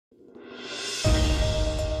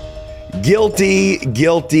Guilty,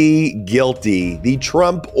 guilty, guilty. The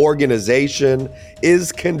Trump Organization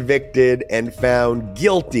is convicted and found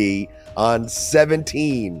guilty on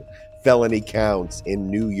 17 felony counts in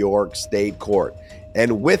New York State Court.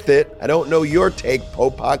 And with it, I don't know your take,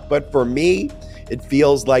 Popok, but for me, it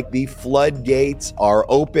feels like the floodgates are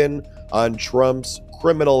open on Trump's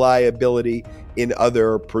criminal liability in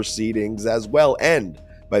other proceedings as well, and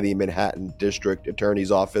by the Manhattan District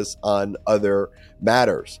Attorney's Office on other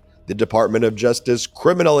matters. The Department of Justice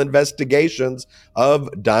criminal investigations of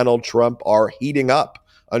Donald Trump are heating up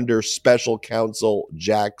under special counsel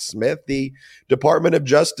Jack Smith. The Department of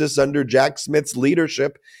Justice under Jack Smith's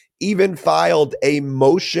leadership even filed a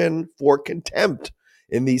motion for contempt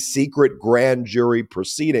in the secret grand jury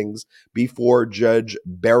proceedings before Judge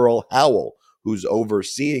Beryl Howell, who's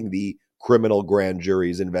overseeing the criminal grand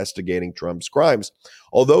juries investigating Trump's crimes.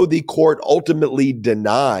 Although the court ultimately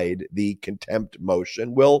denied the contempt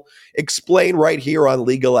motion, we'll explain right here on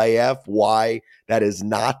Legal AF why that is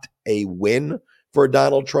not a win for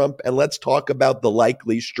Donald Trump. And let's talk about the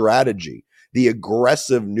likely strategy, the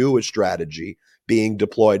aggressive newest strategy being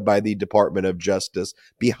deployed by the Department of Justice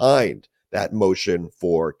behind that motion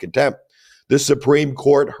for contempt. The Supreme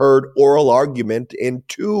Court heard oral argument in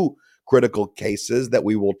two critical cases that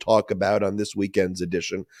we will talk about on this weekend's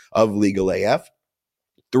edition of Legal AF.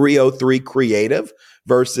 303 Creative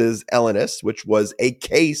versus Ellenis, which was a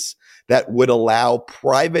case that would allow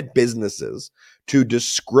private businesses to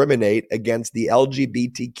discriminate against the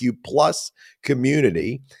LGBTQ plus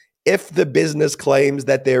community if the business claims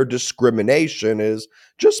that their discrimination is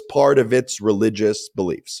just part of its religious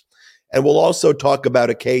beliefs. And we'll also talk about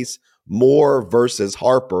a case, Moore versus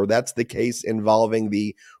Harper. That's the case involving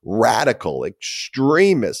the radical,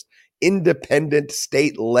 extremist, independent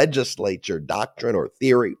state legislature doctrine or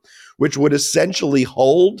theory, which would essentially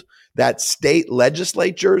hold that state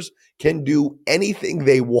legislatures can do anything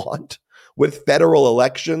they want with federal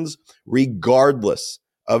elections, regardless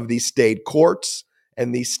of the state courts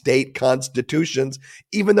and the state constitutions,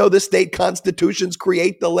 even though the state constitutions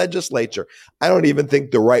create the legislature. I don't even think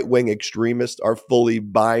the right-wing extremists are fully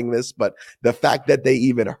buying this, but the fact that they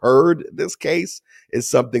even heard this case is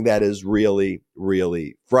something that is really,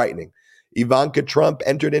 really frightening. Ivanka Trump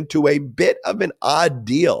entered into a bit of an odd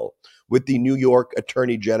deal with the New York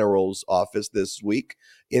Attorney General's office this week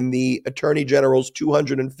in the Attorney General's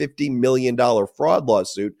 $250 million fraud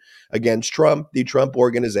lawsuit against Trump, the Trump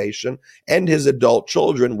Organization, and his adult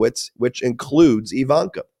children, which includes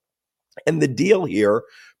Ivanka. And the deal here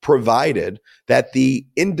provided that the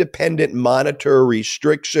independent monitor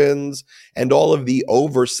restrictions and all of the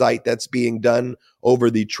oversight that's being done over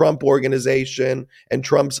the Trump Organization and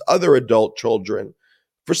Trump's other adult children,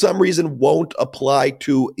 for some reason, won't apply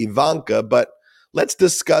to Ivanka. But let's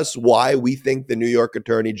discuss why we think the New York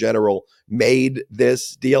Attorney General made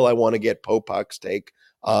this deal. I want to get Popok's take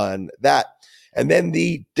on that. And then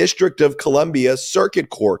the District of Columbia Circuit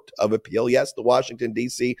Court of Appeal, yes, the Washington,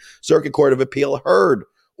 D.C. Circuit Court of Appeal heard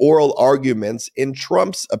oral arguments in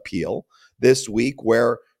Trump's appeal this week,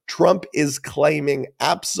 where Trump is claiming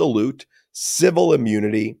absolute civil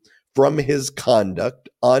immunity from his conduct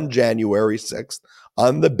on January 6th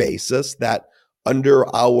on the basis that under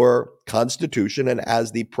our Constitution and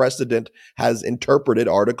as the precedent has interpreted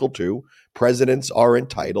Article 2, presidents are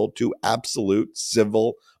entitled to absolute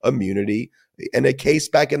civil immunity. In a case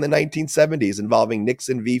back in the 1970s involving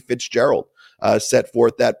Nixon v. Fitzgerald set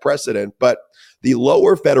forth that precedent. But the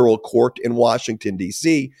lower federal court in Washington,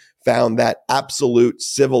 D.C. found that absolute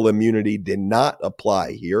civil immunity did not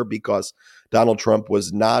apply here because Donald Trump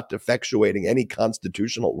was not effectuating any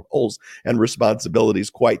constitutional roles and responsibilities,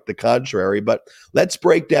 quite the contrary. But let's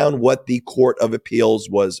break down what the Court of Appeals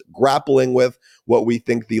was grappling with, what we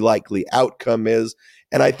think the likely outcome is.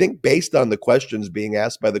 And I think based on the questions being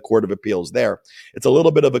asked by the Court of Appeals there, it's a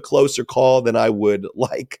little bit of a closer call than I would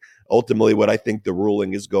like. Ultimately, what I think the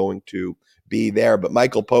ruling is going to be there. But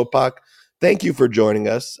Michael Popok, thank you for joining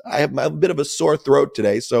us. I have a bit of a sore throat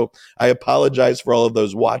today, so I apologize for all of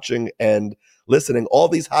those watching and listening. All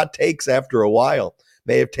these hot takes after a while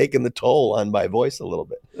may have taken the toll on my voice a little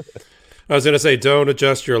bit. I was going to say, don't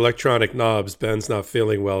adjust your electronic knobs. Ben's not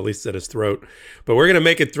feeling well, at least at his throat. But we're going to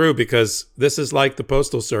make it through because this is like the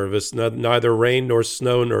Postal Service. Neither rain, nor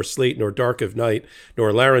snow, nor sleet, nor dark of night,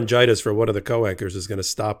 nor laryngitis for one of the co-anchors is going to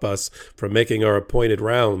stop us from making our appointed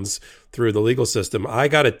rounds through the legal system. I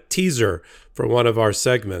got a teaser for one of our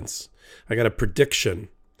segments. I got a prediction.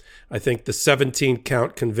 I think the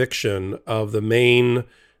 17-count conviction of the main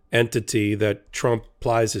entity that Trump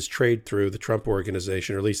plies his trade through, the Trump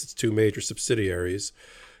Organization, or at least its two major subsidiaries,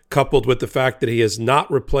 coupled with the fact that he has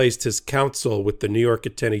not replaced his counsel with the New York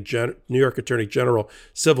Attorney General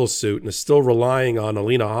civil suit and is still relying on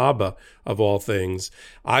Alina Habba, of all things,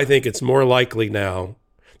 I think it's more likely now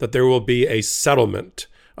that there will be a settlement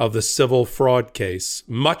of the civil fraud case,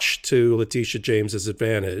 much to Letitia James's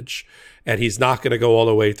advantage. And he's not going to go all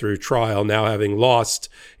the way through trial now, having lost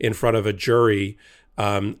in front of a jury.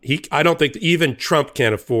 I don't think even Trump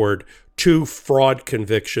can afford 2 fraud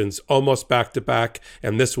convictions almost back to back,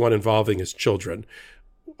 and this one involving his children.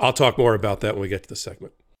 I'll talk more about that when we get to the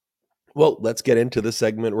segment. Well, let's get into the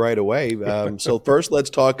segment right away. So first, let's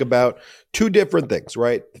talk about 2 different things,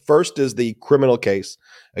 right? First is the criminal case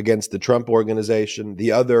against the Trump Organization.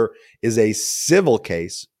 The other is a civil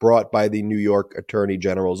case brought by the New York Attorney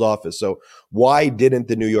General's office. So why didn't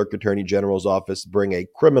the New York Attorney General's office bring a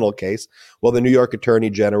criminal case? Well, the New York Attorney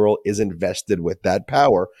General is invested with that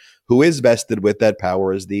power. Who is vested with that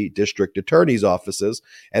power is the district attorney's offices,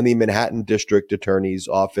 and the Manhattan District Attorney's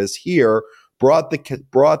office here brought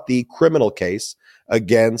the criminal case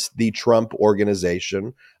against the Trump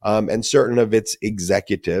Organization and certain of its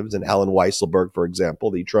executives, and Alan Weisselberg, for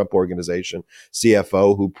example, the Trump Organization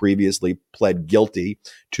CFO, who previously pled guilty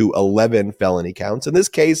to 11 felony counts. And this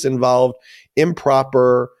case involved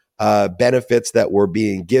improper benefits that were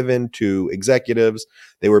being given to executives.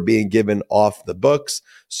 They were being given off the books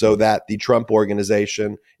so that the Trump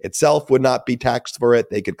Organization itself would not be taxed for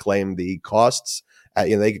it. They could claim the costs.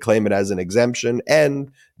 They could claim it as an exemption,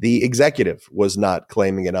 and the executive was not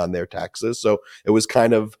claiming it on their taxes. So it was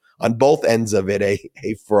kind of on both ends of it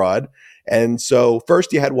a fraud. And so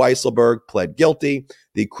first you had Weisselberg pled guilty.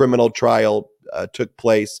 The criminal trial took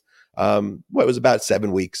place. It was about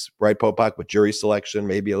 7 weeks, right, Popok, with jury selection,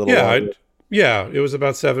 maybe a little longer. Yeah, it was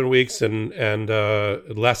about 7 weeks and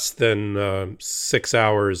less than 6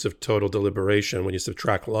 hours of total deliberation when you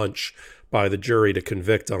subtract lunch by the jury to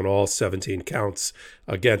convict on all 17 counts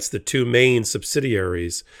against the 2 main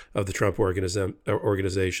subsidiaries of the Trump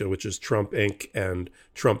organization, which is Trump Inc. and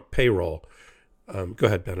Trump Payroll. Go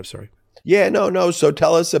ahead, Ben, I'm sorry. Yeah, no. So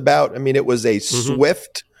tell us about, it was a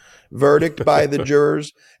swift verdict by the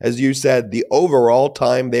jurors. As you said, the overall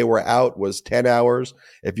time they were out was 10 hours.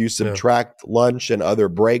 If you subtract lunch and other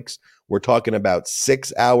breaks, we're talking about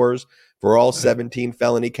 6 hours for all 17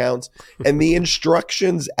 felony counts. And the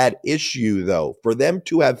instructions at issue, though, for them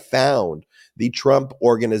to have found the Trump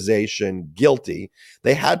Organization guilty,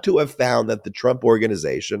 they had to have found that the Trump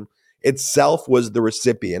Organization itself was the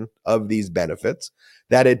recipient of these benefits,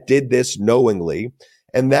 that it did this knowingly,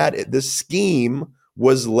 and that the scheme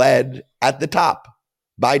was led at the top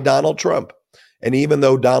by Donald Trump. And even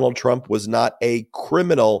though Donald Trump was not a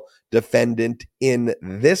criminal defendant in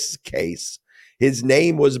this case, his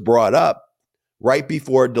name was brought up right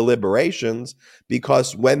before deliberations,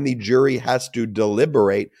 because when the jury has to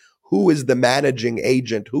deliberate who is the managing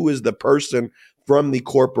agent, who is the person from the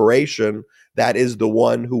corporation that is the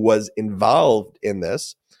one who was involved in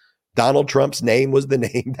this, Donald Trump's name was the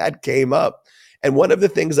name that came up. And one of the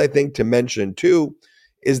things I think to mention too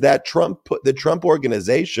is that the Trump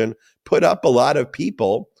Organization put up a lot of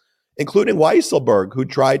people, including Weisselberg, who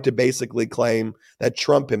tried to basically claim that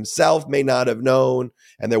Trump himself may not have known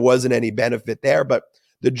and there wasn't any benefit there. But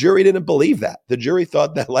the jury didn't believe that. The jury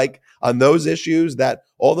thought that, like, on those issues, that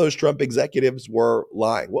all those Trump executives were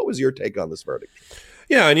lying. What was your take on this verdict?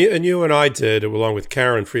 Yeah, and you and I did, along with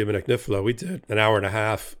Karen Friedman-Agnifilo, we did an hour and a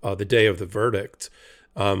half the day of the verdict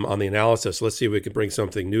on the analysis. Let's see if we can bring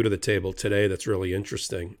something new to the table today that's really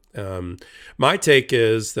interesting. My take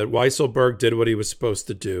is that Weisselberg did what he was supposed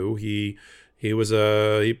to do. He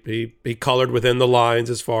colored within the lines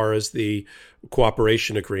as far as the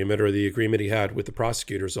cooperation agreement, or the agreement he had with the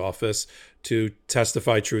prosecutor's office to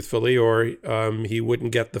testify truthfully, or he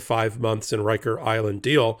wouldn't get the 5 months in Riker Island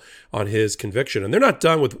deal on his conviction. And they're not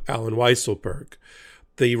done with Alan Weisselberg.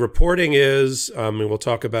 The reporting is, and we'll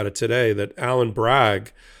talk about it today, that Alan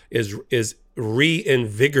Bragg is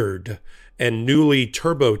reinvigorated and newly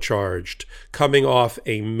turbocharged, coming off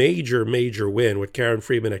a major win, what Karen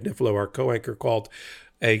Friedman-Agnifilo, our co-anchor, called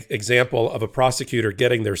an example of a prosecutor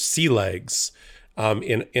getting their sea legs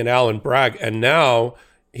in Alan Bragg. And now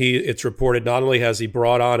it's reported not only has he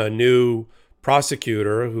brought on a new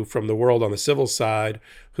prosecutor who from the world on the civil side,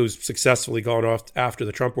 who's successfully gone off after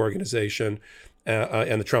the Trump Organization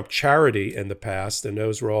and the Trump charity in the past and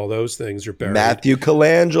knows where all those things are buried. Matthew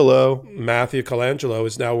Colangelo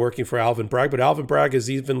is now working for Alvin Bragg, but Alvin Bragg is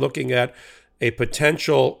even looking at a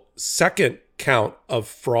potential second count of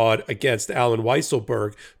fraud against Alan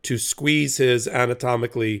Weisselberg to squeeze his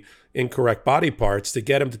anatomically incorrect body parts to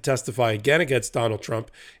get him to testify again against Donald Trump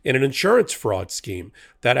in an insurance fraud scheme.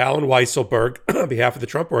 That Alan Weisselberg, on behalf of the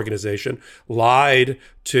Trump Organization, lied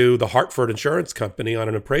to the Hartford Insurance Company on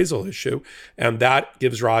an appraisal issue, and that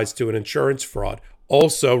gives rise to an insurance fraud.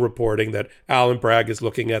 Also reporting that Alan Bragg is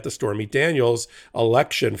looking at the Stormy Daniels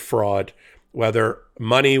election fraud, whether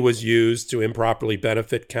money was used to improperly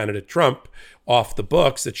benefit candidate Trump off the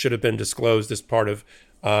books that should have been disclosed as part of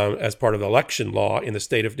the election law in the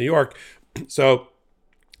state of New York. So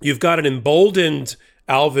you've got an emboldened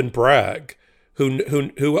Alvin Bragg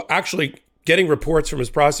who actually getting reports from his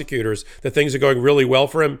prosecutors that things are going really well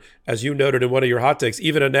for him, as you noted in one of your hot takes,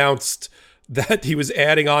 even announced that he was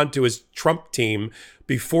adding on to his Trump team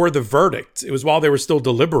before the verdict. It was while they were still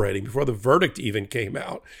deliberating, before the verdict even came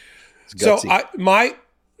out. So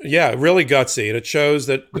really gutsy, and it shows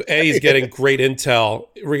that he's getting great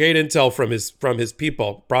intel from his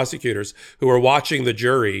people, prosecutors who are watching the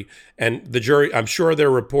jury, and the jury. I'm sure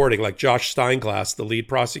they're reporting, like Josh Steinglass, the lead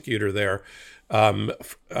prosecutor there,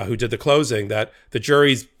 who did the closing, that the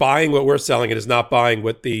jury's buying what we're selling and is not buying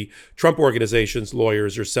what the Trump Organization's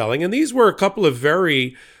lawyers are selling. And these were a couple of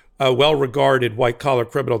very well-regarded white-collar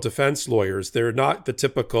criminal defense lawyers. They're not the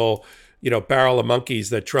typical barrel of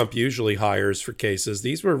monkeys that Trump usually hires for cases.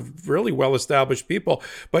 These were really well-established people.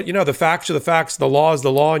 But, the facts are the facts, the law is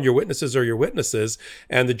the law, and your witnesses are your witnesses.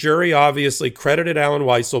 And the jury obviously credited Alan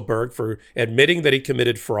Weisselberg for admitting that he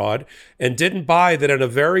committed fraud and didn't buy that in a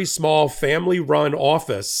very small family-run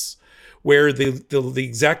office where the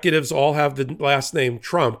executives all have the last name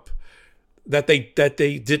Trump, that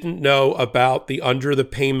they didn't know about the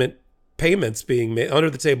payments being made,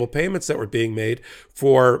 under the table payments that were being made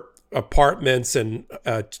for apartments and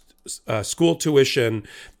school tuition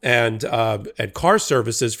and car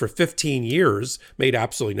services for 15 years. Made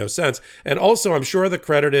absolutely no sense. And also, I'm sure the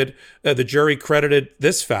jury credited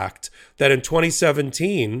this fact that in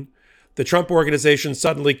 2017, the Trump Organization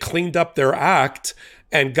suddenly cleaned up their act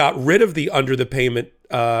and got rid of the under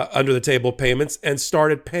the table payments and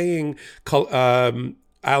started paying Alan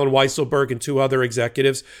Weisselberg and two other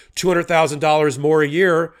executives $200,000 more a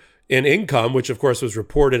year in income, which of course was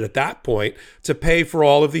reported at that point, to pay for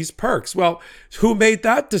all of these perks. Well, who made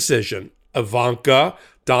that decision? Ivanka,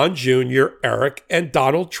 Don Jr., Eric, and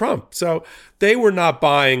Donald Trump. So they were not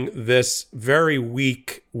buying this very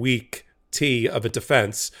weak tea of a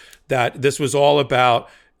defense, that this was all about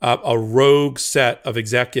a rogue set of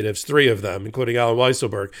executives, three of them, including Alan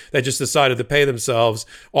Weisselberg, that just decided to pay themselves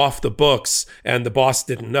off the books, and the boss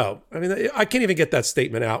didn't know. I mean, I can't even get that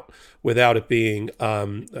statement out without it being,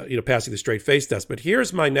 passing the straight face test. But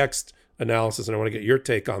here's my next analysis, and I want to get your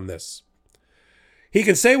take on this. He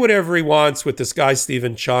can say whatever he wants with this guy,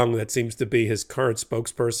 Stephen Chung, that seems to be his current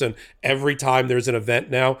spokesperson. Every time there's an event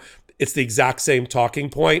now, it's the exact same talking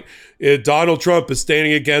point. Donald Trump is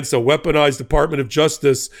standing against a weaponized Department of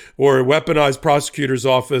Justice or a weaponized prosecutor's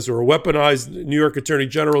office or a weaponized New York Attorney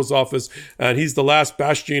General's office, and he's the last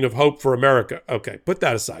bastion of hope for America. Okay, put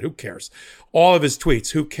that aside. Who cares? All of his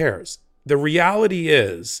tweets, who cares? The reality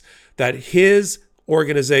is that his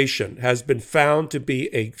organization has been found to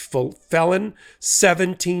be a felon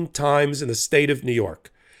 17 times in the state of New York.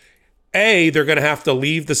 They're going to have to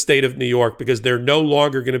leave the state of New York because they're no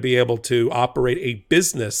longer going to be able to operate a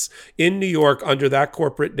business in New York under that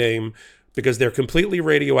corporate name because they're completely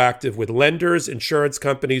radioactive with lenders, insurance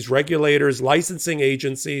companies, regulators, licensing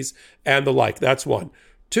agencies, and the like. That's one.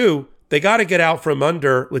 Two, they got to get out from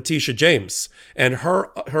under Letitia James and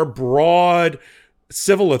her broad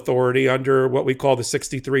civil authority under what we call the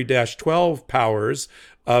 63-12 powers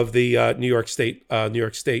of the New York State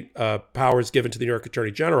powers given to the New York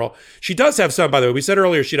Attorney General. She does have some, by the way. We said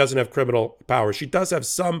earlier she doesn't have criminal powers. She does have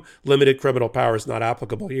some limited criminal powers not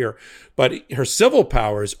applicable here, but her civil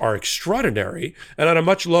powers are extraordinary and on a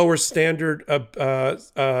much lower standard of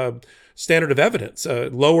evidence, a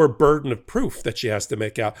lower burden of proof that she has to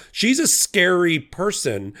make out. She's a scary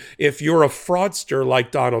person if you're a fraudster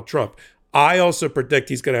like Donald Trump. I also predict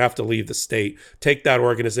he's going to have to leave the state, take that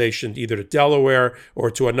organization either to Delaware or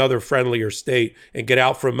to another friendlier state and get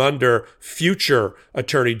out from under future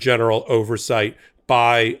Attorney General oversight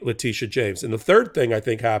by Letitia James. And the third thing I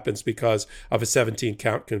think happens because of a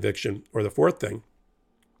 17-count conviction, or the fourth thing,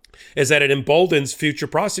 is that it emboldens future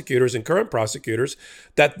prosecutors and current prosecutors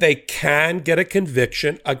that they can get a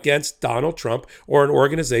conviction against Donald Trump or an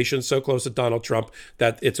organization so close to Donald Trump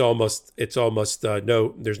that there's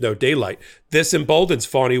no daylight. This emboldens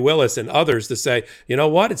Fani Willis and others to say, you know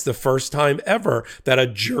what? It's the first time ever that a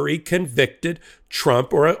jury convicted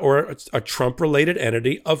Trump or a Trump-related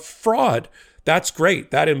entity of fraud. That's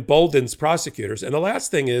great. That emboldens prosecutors. And the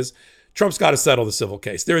last thing is, Trump's got to settle the civil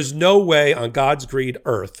case. There is no way on God's green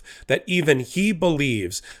earth that even he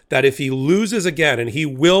believes that if he loses again, and he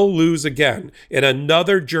will lose again in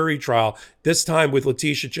another jury trial, this time with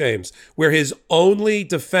Letitia James, where his only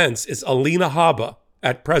defense is Alina Habba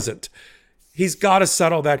at present, he's got to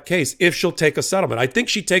settle that case if she'll take a settlement. I think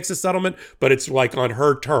she takes a settlement, but it's like on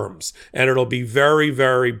her terms. And it'll be very,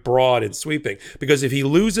 very broad and sweeping. Because if he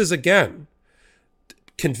loses again,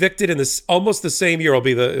 convicted in this almost the same year,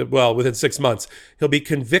 within 6 months, he'll be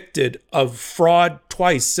convicted of fraud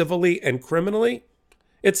twice, civilly and criminally.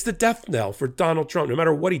 It's the death knell for Donald Trump, no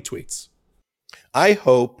matter what he tweets. I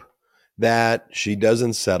hope that she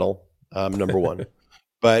doesn't settle, number one.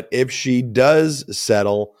 But if she does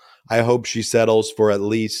settle, I hope she settles for at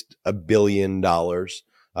least $1 billion.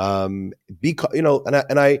 Because,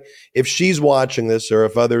 if she's watching this, or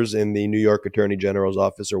if others in the New York Attorney General's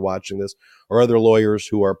office are watching this, or other lawyers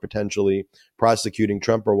who are potentially prosecuting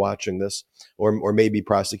Trump are watching this, or maybe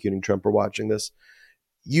prosecuting Trump are watching this,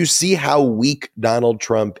 you see how weak Donald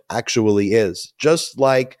Trump actually is, just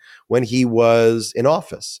like when he was in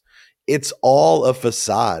office. It's all a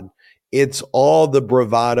facade. It's all the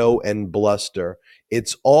bravado and bluster.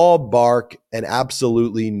 It's all bark and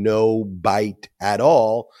absolutely no bite at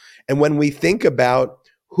all. And when we think about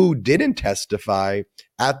who didn't testify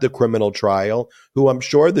at the criminal trial, who I'm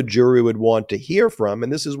sure the jury would want to hear from,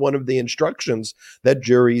 and this is one of the instructions that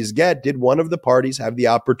juries get, did one of the parties have the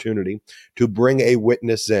opportunity to bring a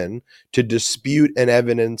witness in to dispute an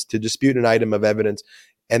item of evidence,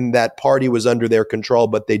 and that party was under their control,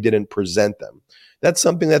 but they didn't present them? That's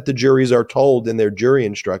something that the juries are told in their jury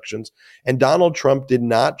instructions. And Donald Trump did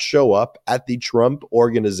not show up at the Trump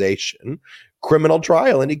Organization criminal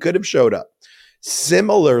trial, and he could have showed up.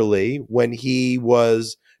 Similarly, when he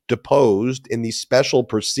was deposed in the special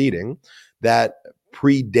proceeding that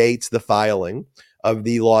predates the filing of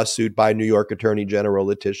the lawsuit by New York Attorney General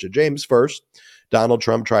Letitia James, first, Donald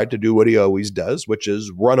Trump tried to do what he always does, which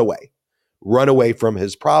is run away from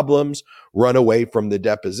his problems, run away from the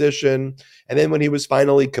deposition. And then when he was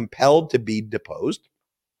finally compelled to be deposed,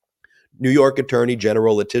 New York Attorney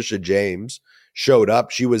General Letitia James showed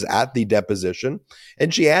up. She was at the deposition,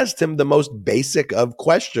 and she asked him the most basic of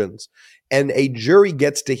questions. And a jury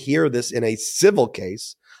gets to hear this in a civil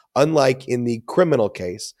case, unlike in the criminal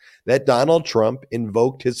case, that Donald Trump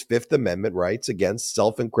invoked his Fifth Amendment rights against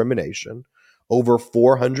self-incrimination over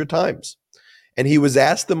 400 times. And he was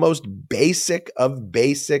asked the most basic of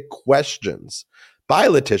basic questions by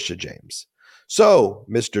Letitia James. So,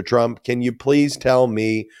 Mr. Trump, can you please tell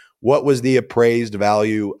me what was the appraised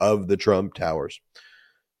value of the Trump Towers?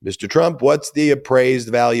 Mr. Trump, what's the appraised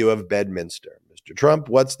value of Bedminster? Mr. Trump,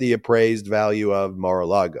 what's the appraised value of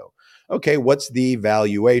Mar-a-Lago? Okay, what's the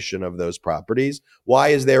valuation of those properties? Why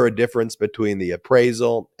is there a difference between the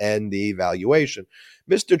appraisal and the valuation?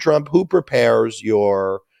 Mr. Trump, who prepares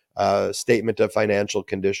your statement of financial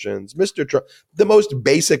conditions? Mr. Trump, the most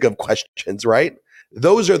basic of questions, right?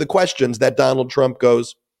 Those are the questions that Donald Trump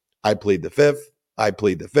goes, I plead the fifth, I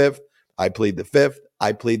plead the fifth, I plead the fifth,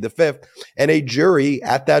 I plead the fifth. And a jury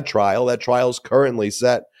at that trial's currently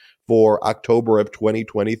set for October of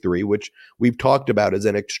 2023, which we've talked about as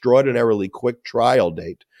an extraordinarily quick trial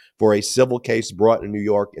date for a civil case brought in New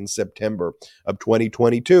York in September of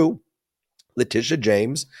 2022. Letitia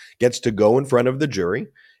James gets to go in front of the jury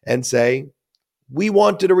and say, we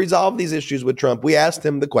wanted to resolve these issues with Trump. We asked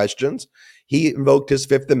him the questions. He invoked his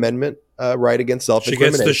Fifth Amendment right against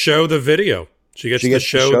self-incrimination. She gets to show the video. She gets to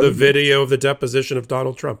show the video of the deposition of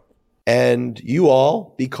Donald Trump. And you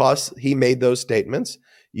all, because he made those statements,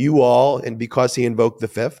 and because he invoked the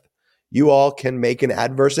Fifth, you all can make an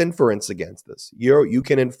adverse inference against this. You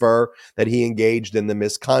can infer that he engaged in the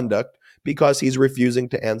misconduct because he's refusing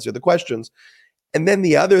to answer the questions. And then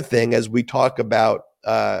the other thing, as we talk about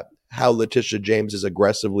how Letitia James is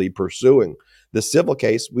aggressively pursuing the civil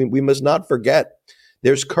case, we must not forget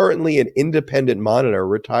there's currently an independent monitor,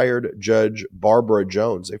 retired Judge Barbara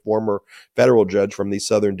Jones, a former federal judge from the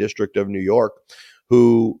Southern District of New York,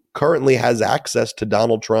 who currently has access to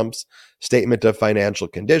Donald Trump's statement of financial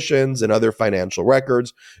conditions and other financial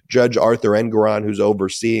records. Judge Arthur Engoron, who's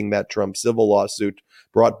overseeing that Trump civil lawsuit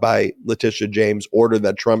brought by Letitia James, ordered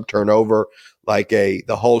that Trump turn over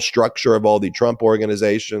the whole structure of all the Trump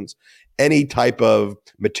organizations. Any type of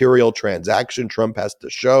material transaction Trump has to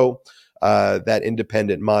show, that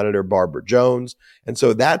independent monitor, Barbara Jones. And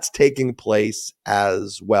so that's taking place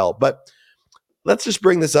as well. But let's just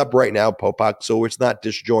bring this up right now, Popok, so it's not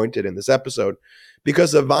disjointed in this episode,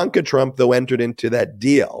 because Ivanka Trump, though, entered into that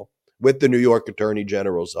deal with the New York Attorney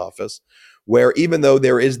General's office where even though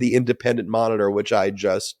there is the independent monitor, which I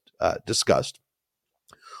just discussed,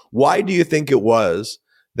 why do you think it was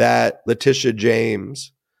that Letitia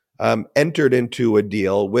James entered into a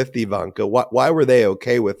deal with Ivanka? Why were they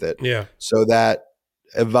okay with it? Yeah. So that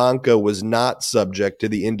Ivanka was not subject to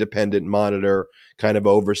the independent monitor kind of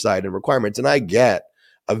oversight and requirements. And I get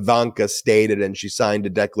Ivanka stated and she signed a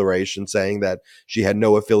declaration saying that she had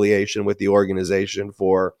no affiliation with the organization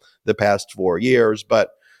for the past 4 years. But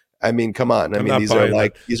I mean, come on. These are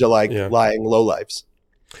like lying lowlifes.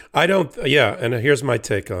 I don't. Yeah. And here's my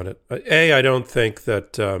take on it. I don't think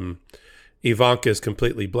that Ivanka is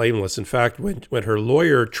completely blameless. In fact, when her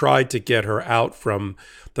lawyer tried to get her out from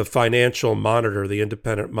the financial monitor, the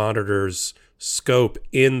independent monitor's scope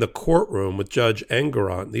in the courtroom with Judge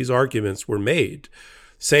Engoron, these arguments were made.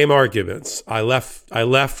 Same arguments. I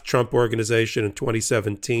left Trump Organization in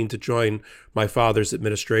 2017 to join my father's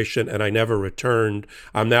administration, and I never returned.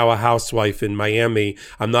 I'm now a housewife in Miami.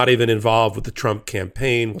 I'm not even involved with the Trump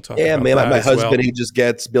campaign. We'll talk about that my as husband, well. He just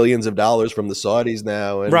gets billions of dollars from the Saudis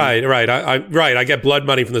now. And Right. I get blood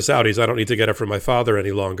money from the Saudis. I don't need to get it from my father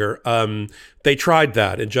any longer. They tried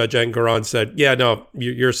that, and Judge Engoron said, "Yeah, no,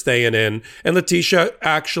 you're staying in." And Letitia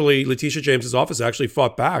James's office actually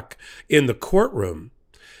fought back in the courtroom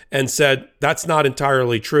and said, that's not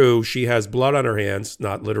entirely true. She has blood on her hands,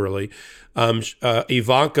 not literally.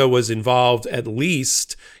 Ivanka was involved at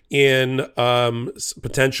least in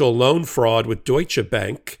potential loan fraud with Deutsche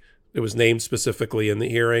Bank. It was named specifically in the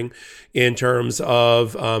hearing in terms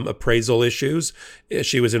of appraisal issues.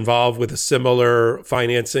 She was involved with a similar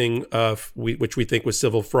financing, which we think was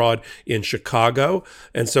civil fraud in Chicago.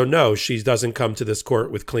 And so, no, she doesn't come to this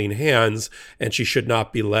court with clean hands, and she should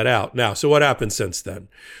not be let out. Now, so what happened since then?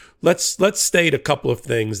 Let's state a couple of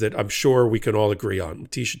things that I'm sure we can all agree on.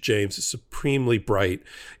 Letitia James is supremely bright,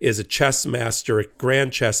 is a chess master, a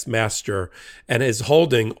grand chess master, and is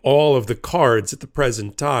holding all of the cards at the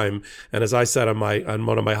present time. And as I said on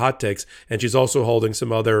one of my hot takes, and she's also holding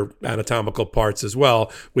some other anatomical parts as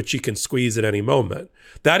well, which she can squeeze at any moment.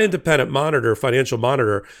 That independent monitor, financial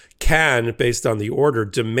monitor, can, based on the order,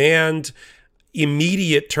 demand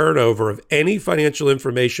immediate turnover of any financial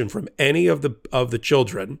information from any of the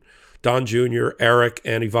children, Don Jr., Eric,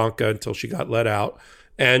 and Ivanka, until she got let out,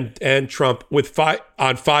 and Trump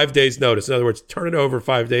on 5 days' notice. In other words, turn it over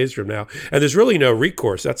 5 days from now. And there's really no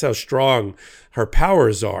recourse. That's how strong her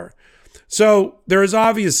powers are. So there is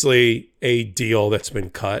obviously a deal that's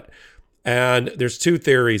been cut. And there's two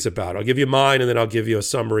theories about it. I'll give you mine, and then I'll give you a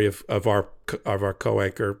summary of our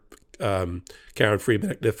co-anchor, Karen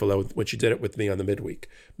Friedman at Nifolo, when she did it with me on the midweek.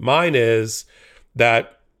 Mine is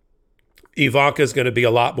that Ivanka is going to be a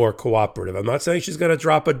lot more cooperative. I'm not saying she's going to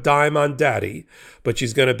drop a dime on daddy, but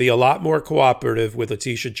she's going to be a lot more cooperative with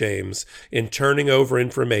Letitia James in turning over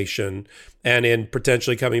information and in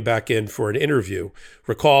potentially coming back in for an interview.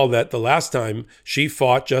 Recall that the last time she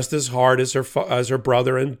fought just as hard as her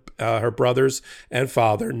brother and her brothers and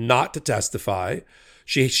father not to testify.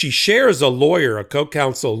 She shares a lawyer, a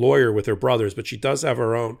co-counsel lawyer with her brothers, but she does have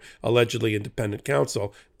her own allegedly independent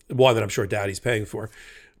counsel, one that I'm sure daddy's paying for.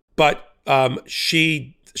 But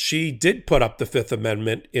she did put up the Fifth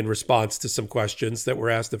Amendment in response to some questions that were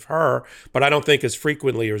asked of her, but I don't think as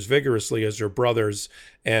frequently or as vigorously as her brothers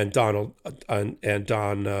and Donald and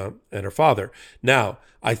Don and her father. Now,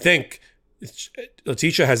 I think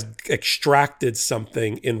Letitia has extracted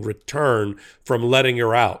something in return from letting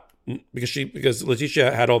her out, because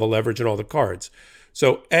Letitia had all the leverage and all the cards.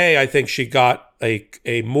 So I think she got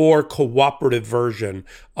a more cooperative version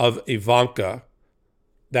of Ivanka.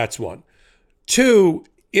 That's one. Two,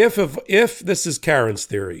 if this is Karen's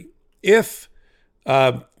theory, if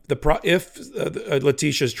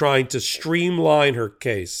Letitia is trying to streamline her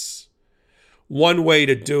case, one way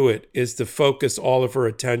to do it is to focus all of her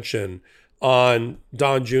attention on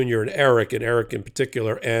Don Jr. and Eric in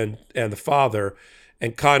particular, and the father,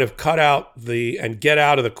 and kind of cut out and get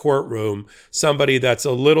out of the courtroom somebody that's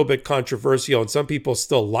a little bit controversial and some people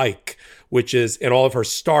still like, which is, in all of her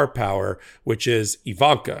star power, which is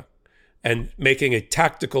Ivanka, and making a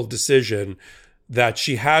tactical decision that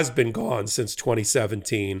she has been gone since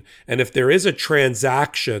 2017. And if there is a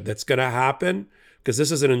transaction that's going to happen, because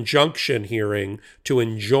this is an injunction hearing to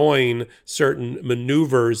enjoin certain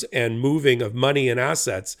maneuvers and moving of money and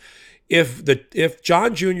assets, if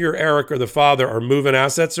John Jr., Eric, or the father are moving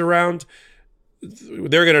assets around,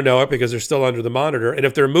 they're going to know it because they're still under the monitor. And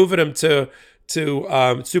if they're moving them to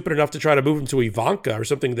stupid enough to try to move them to Ivanka or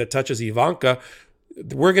something that touches Ivanka,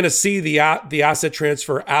 we're going to see the asset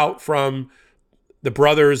transfer out from the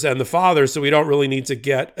brothers and the father. So we don't really need to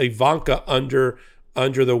get Ivanka under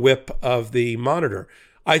the whip of the monitor.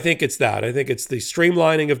 I think it's that. I think it's the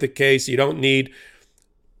streamlining of the case. You don't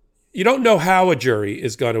know how a jury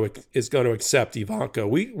is going to accept Ivanka.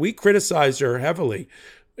 We criticized her heavily,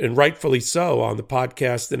 and rightfully so, on the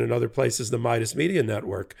podcast and in other places, the Midas Media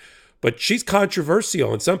Network. But she's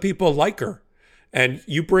controversial, and some people like her. And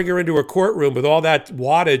you bring her into a courtroom with all that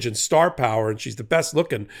wattage and star power, and she's the best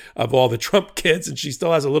looking of all the Trump kids, and she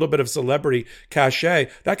still has a little bit of celebrity cachet.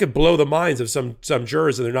 That could blow the minds of some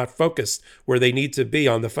jurors, and they're not focused where they need to be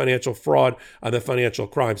on the financial fraud, on the financial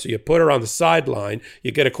crime. So you put her on the sideline,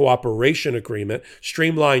 you get a cooperation agreement,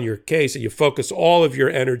 streamline your case, and you focus all of your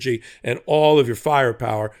energy and all of your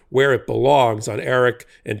firepower where it belongs, on Eric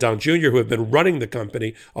and Don Jr., who have been running the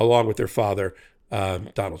company along with their father,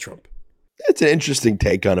 Donald Trump. It's an interesting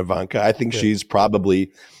take on Ivanka. I think she's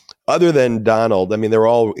probably, other than Donald, I mean, they're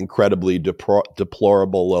all incredibly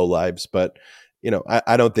deplorable lowlives, but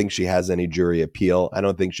I don't think she has any jury appeal. I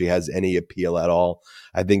don't think she has any appeal at all.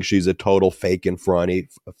 I think she's a total fake and phony.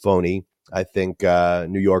 I think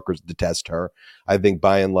New Yorkers detest her. I think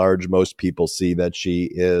by and large, most people see that she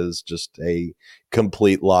is just a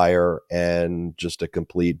complete liar and just a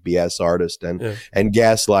complete BS artist and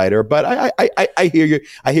gaslighter. But I hear you.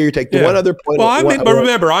 I hear you take the one other point. Well, but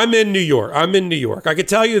remember, I'm in New York. I can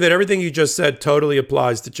tell you that everything you just said totally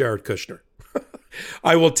applies to Jared Kushner.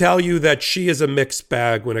 I will tell you that she is a mixed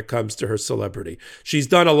bag when it comes to her celebrity. She's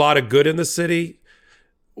done a lot of good in the city.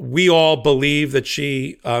 We all believe that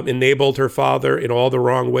she enabled her father in all the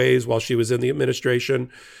wrong ways while she was in the administration,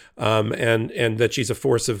 and that she's a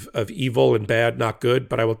force of evil and bad, not good.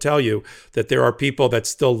 But I will tell you that there are people that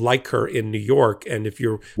still like her in New York. And if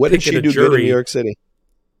you're what did she do good in New York City?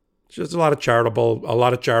 She does a lot of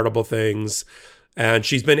charitable things, and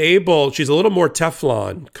she's a little more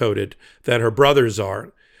Teflon coated than her brothers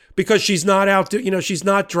are, because she's not out to, she's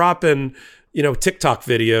not dropping, TikTok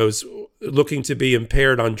videos looking to be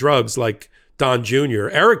impaired on drugs like Don Jr.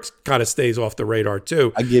 Eric kind of stays off the radar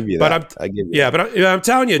too. I give you that. But I'm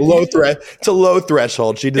telling you, it's a low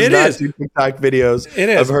threshold. She does not do TikTok videos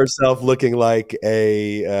of herself looking like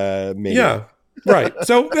a maniac. Yeah, right.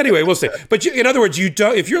 So anyway, we'll see. But in other words,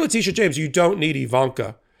 if you're Letitia James, you don't need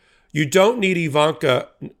Ivanka. You don't need Ivanka.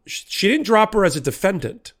 She didn't drop her as a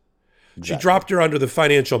defendant. Exactly. She dropped her under the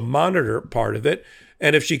financial monitor part of it.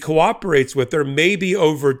 And if she cooperates with her, maybe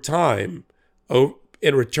over time,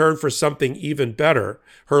 in return for something even better,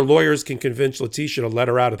 her lawyers can convince Letitia to let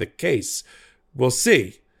her out of the case. We'll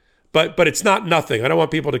see. But it's not nothing. I don't want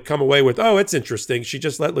people to come away with, oh, it's interesting. She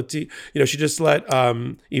just let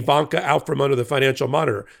Ivanka out from under the financial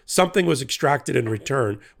monitor. Something was extracted in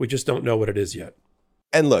return. We just don't know what it is yet.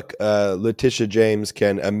 And look, Letitia James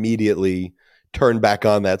can immediately turn back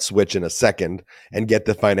on that switch in a second and get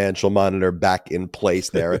the financial monitor back in place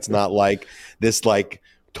there. It's not like this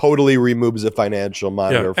totally removes a financial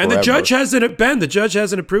monitor forever. And the judge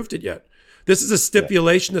hasn't approved it yet. This is a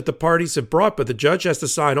stipulation that the parties have brought, but the judge has to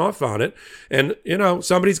sign off on it. And,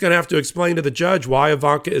 somebody's going to have to explain to the judge why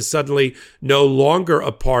Ivanka is suddenly no longer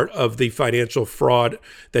a part of the financial fraud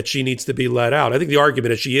that she needs to be let out. I think the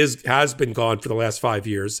argument is she has been gone for the last 5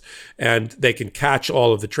 years, and they can catch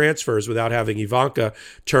all of the transfers without having Ivanka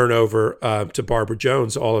turn over to Barbara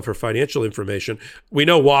Jones all of her financial information. We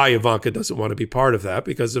know why Ivanka doesn't want to be part of that,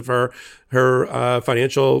 because of her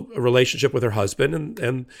financial relationship with her husband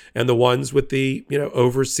and the ones with the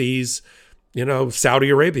overseas Saudi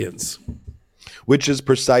Arabians, which is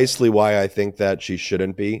precisely why I think that she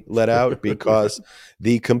shouldn't be let out, because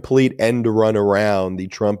the complete end run around the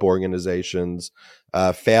Trump organization's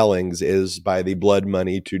failings is by the blood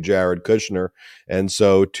money to Jared Kushner, and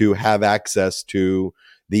so to have access to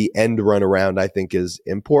the end run around, I think, is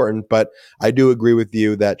important. But I do agree with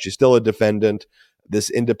you that she's still a defendant. This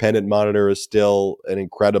independent monitor is still an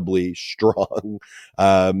incredibly strong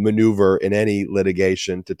maneuver in any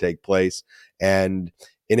litigation to take place. And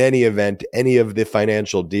in any event, any of the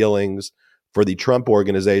financial dealings for the Trump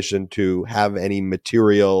organization to have any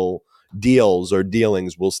material deals or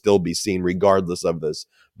dealings will still be seen, regardless of this,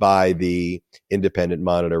 by the independent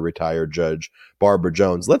monitor retired Judge Barbara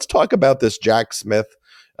Jones. Let's talk about this Jack Smith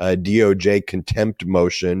DOJ contempt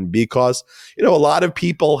motion, because, a lot of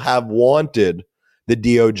people have wanted the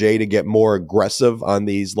DOJ to get more aggressive on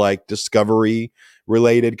these discovery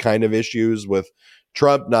related kind of issues with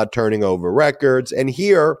Trump not turning over records. And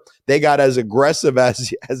here they got as aggressive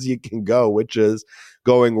as you can go, which is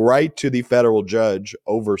going right to the federal judge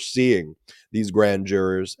overseeing these grand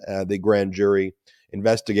jurors, the grand jury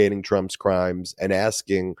investigating Trump's crimes, and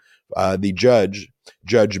asking the Judge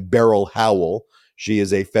Beryl Howell. She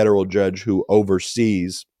is a federal judge who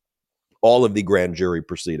oversees all of the grand jury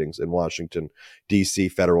proceedings in Washington, D.C.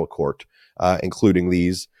 federal court. including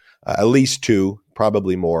these, at least two,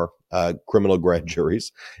 probably more, criminal grand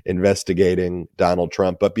juries investigating Donald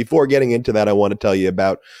Trump. But before getting into that, I want to tell you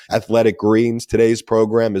about Athletic Greens. Today's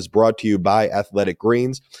program is brought to you by Athletic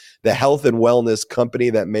Greens, the health and wellness company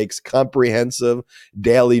that makes comprehensive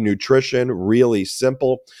daily nutrition really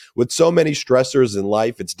simple. With so many stressors in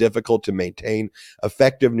life, it's difficult to maintain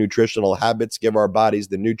effective nutritional habits, give our bodies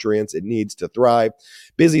the nutrients it needs to thrive.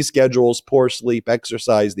 Busy schedules, poor sleep,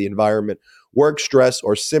 exercise, the environment, work stress,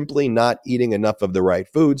 or simply not eating enough of the right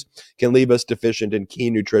foods can leave us deficient in key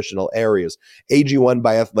nutritional areas. AG1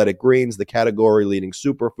 by Athletic Greens, the category-leading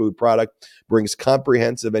superfood product, brings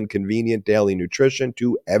comprehensive and convenient daily nutrition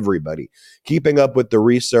to everybody. Keeping up with the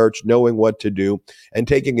research, knowing what to do, and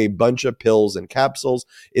taking a bunch of pills and capsules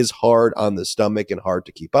is hard on the stomach and hard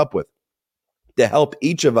to keep up with. To help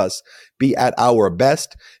each of us be at our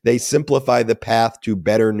best, they simplify the path to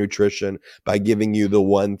better nutrition by giving you the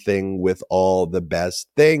one thing with all the best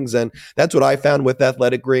things. And that's what I found with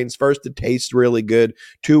Athletic Greens. First, it tastes really good.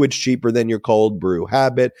 Two, it's cheaper than your cold brew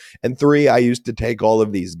habit. And three, I used to take all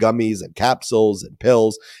of these gummies and capsules and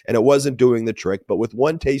pills, and it wasn't doing the trick. But with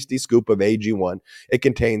one tasty scoop of AG1, it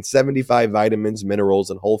contains 75 vitamins, minerals,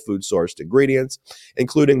 and whole food sourced ingredients,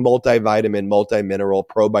 including multivitamin, multimineral,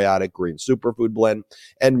 probiotic green superfood blend,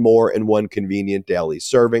 and more in one convenient daily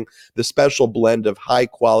serving. The special blend of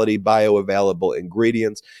high-quality bioavailable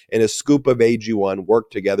ingredients and a scoop of AG1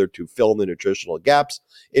 work together to fill the nutritional gaps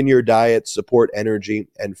in your diet, support energy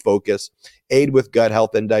and focus, aid with gut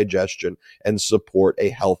health and digestion, and support a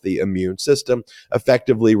healthy immune system,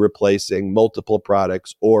 effectively replacing multiple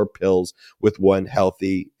products or pills with one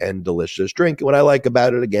healthy and delicious drink. And what I like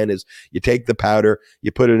about it, again, is you take the powder,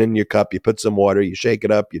 you put it in your cup, you put some water, you shake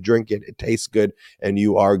it up, you drink it, it tastes good, and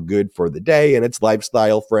you are good for the day, and it's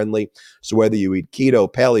lifestyle friendly. So whether you eat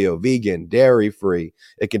keto, paleo, vegan, dairy-free,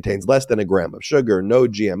 it contains less than a gram of sugar, no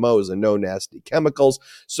GMOs, and no nasty chemicals.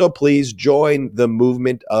 So please join the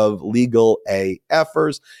movement of legal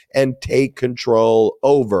AFers and take control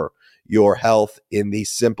over your health in the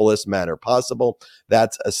simplest manner possible.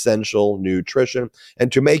 That's essential nutrition.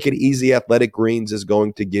 And to make it easy, Athletic Greens is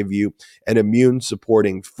going to give you an immune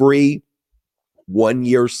supporting free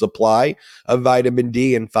 1-year supply of vitamin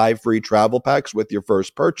D and 5 free travel packs with your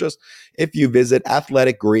first purchase if you visit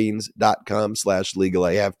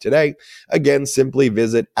athleticgreens.com/legalaf today. Again, simply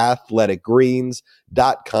visit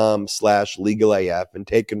athleticgreens.com/legalaf and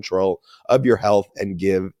take control of your health and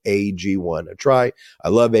give AG1 a try. I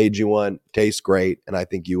love AG1, tastes great, and I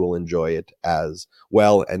think you will enjoy it as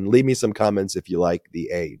well. And leave me some comments if you like the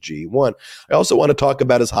AG1. I also want to talk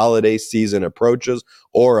about as holiday season approaches,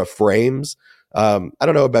 Aura frames. I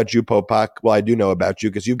don't know about you, Popok. Well, I do know about you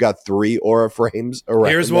because you've got 3 Aura frames around.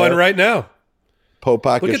 Here's one right now.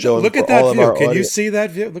 Popok is showing. Look at that view. Can you see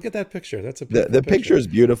that view? Look at that picture. That's a beautiful the picture is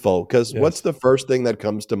beautiful because Yes. What's the first thing that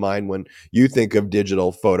comes to mind when you think of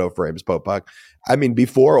digital photo frames, Popok? I mean,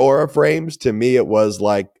 before Aura frames, to me, it was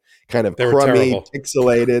like kind of crummy,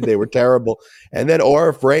 pixelated. They were terrible. And then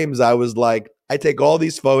Aura frames, I was like, I take all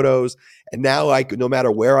these photos, and now no matter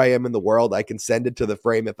where I am in the world, I can send it to the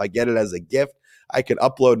frame. If I get it as a gift, I can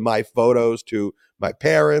upload my photos to my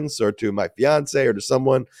parents or to my fiance or to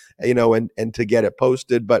someone, and to get it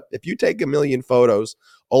posted. But if you take 1 million photos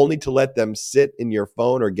only to let them sit in your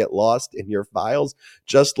phone or get lost in your files,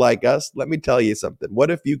 just like us, let me tell you something. What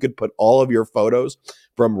if you could put all of your photos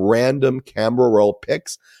from random camera roll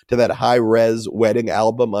pics to that high-res wedding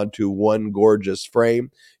album onto one gorgeous frame?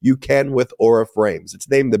 You can with Aura Frames. It's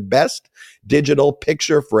named the best digital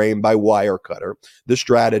picture frame by Wirecutter, The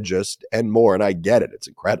Strategist, and more. And I get it. It's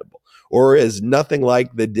incredible. Aura is nothing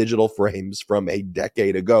like the digital frames from a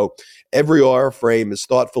decade ago. Every Aura frame is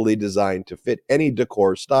thoughtfully designed to fit any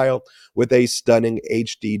decor style with a stunning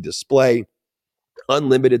HD display,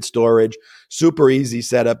 unlimited storage, super easy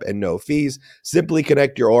setup, and no fees. Simply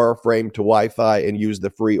connect your Aura frame to Wi-Fi and use the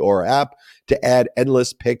free Aura app to add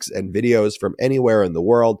endless pics and videos from anywhere in the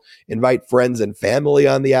world. Invite friends and family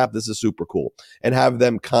on the app. This is super cool. And have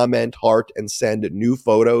them comment, heart, and send new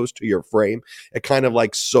photos to your frame. It kind of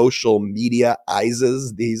like social media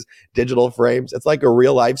ISEs, these digital frames. It's like a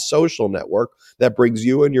real life social network that brings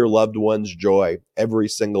you and your loved ones joy every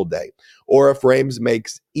single day. Aura Frames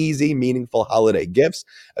makes easy, meaningful holiday gifts,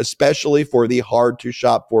 especially for the hard to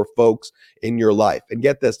shop for folks in your life. And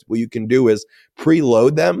get this, what you can do is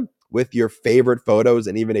preload them with your favorite photos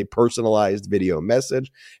and even a personalized video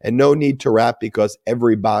message. And no need to wrap because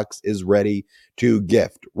every box is ready to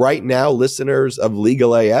gift. Right now, listeners of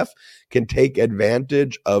Legal AF can take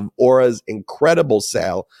advantage of Aura's incredible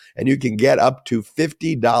sale, and you can get up to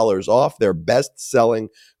 $50 off their best-selling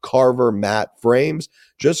Carver matte frames.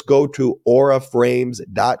 Just go to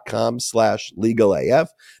auraframes.com/legalaf.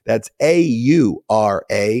 That's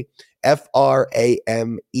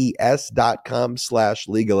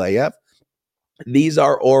AURAFRAMES.com/legalaf. These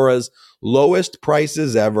are Aura's lowest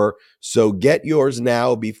prices ever, so get yours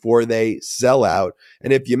now before they sell out.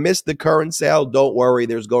 And if you missed the current sale, don't worry.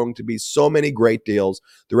 There's going to be so many great deals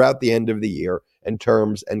throughout the end of the year, and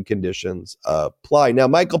terms and conditions apply. Now,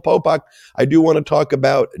 Michael Popok, I do want to talk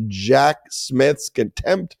about Jack Smith's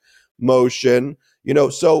contempt motion.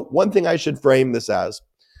 So one thing I should frame this as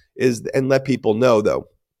is, and let people know, though,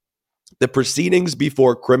 the proceedings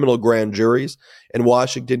before criminal grand juries in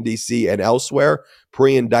Washington, D.C. and elsewhere,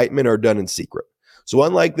 pre-indictment, are done in secret. So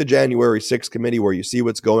unlike the January 6th committee where you see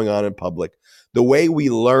what's going on in public, the way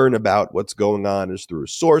we learn about what's going on is through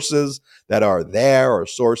sources that are there, or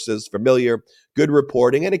sources familiar, good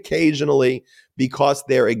reporting, and occasionally, because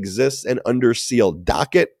there exists an under seal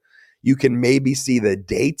docket, you can maybe see the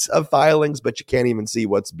dates of filings, but you can't even see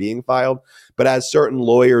what's being filed. But as certain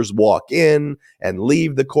lawyers walk in and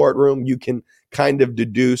leave the courtroom, you can kind of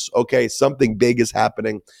deduce, okay, something big is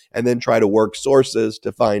happening, and then try to work sources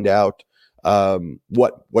to find out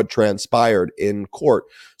what transpired in court.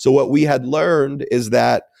 So what we had learned is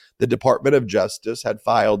that the Department of Justice had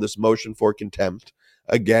filed this motion for contempt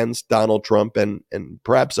against Donald Trump and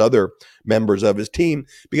perhaps other members of his team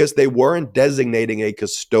because they weren't designating a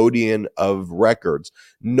custodian of records.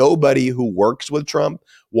 Nobody who works with Trump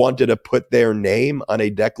wanted to put their name on a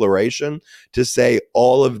declaration to say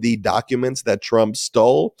all of the documents that Trump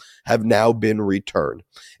stole have now been returned.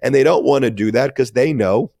 And they don't want to do that because they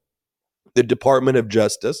know the Department of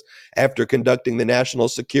Justice, after conducting the National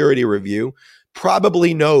Security Review,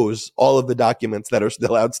 probably knows all of the documents that are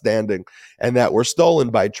still outstanding and that were stolen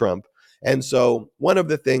by Trump. And so one of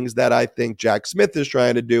the things that I think Jack Smith is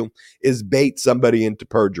trying to do is bait somebody into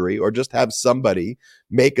perjury, or just have somebody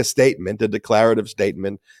make a statement, a declarative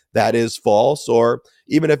statement that is false, or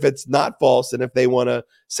even if it's not false, and if they want to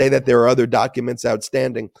say that there are other documents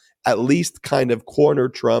outstanding, at least kind of corner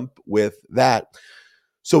Trump with that.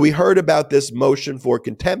 So we heard about this motion for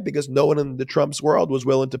contempt because no one in the Trump's world was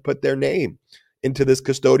willing to put their name into this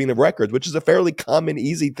custodian of records, which is a fairly common,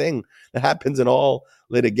 easy thing that happens in all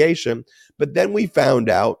litigation. But then we found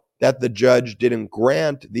out that the judge didn't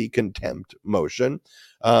grant the contempt motion,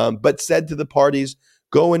 but said to the parties,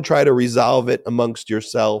 go and try to resolve it amongst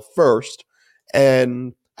yourself first.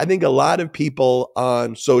 And I think a lot of people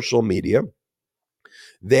on social media,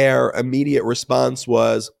 their immediate response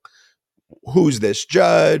was, who's this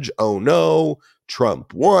judge? Oh no,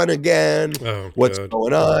 Trump won again. Oh, what's God.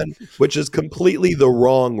 going on? Which is completely the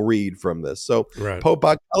wrong read from this. So, Right.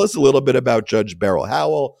 Popok, tell us a little bit about Judge Beryl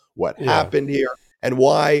Howell, what happened here, and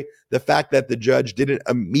why the fact that the judge didn't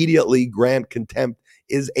immediately grant contempt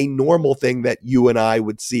is a normal thing that you and I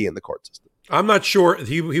would see in the court system. I'm not sure.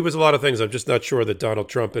 He was a lot of things. I'm just not sure that Donald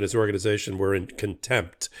Trump and his organization were in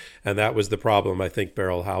contempt. And that was the problem I think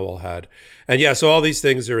Beryl Howell had. And yeah, so all these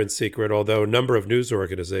things are in secret, although a number of news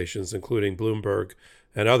organizations, including Bloomberg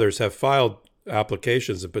and others, have filed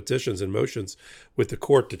applications and petitions and motions with the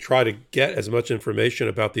court to try to get as much information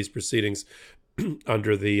about these proceedings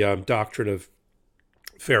under the doctrine of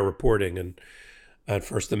fair reporting and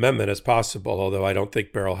First Amendment as possible. Although I don't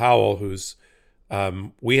think Beryl Howell, who's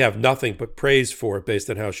we have nothing but praise for it based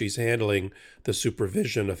on how she's handling the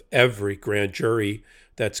supervision of every grand jury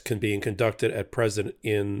that's being conducted at present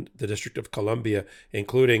in the District of Columbia,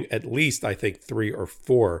 including at least, I think, 3 or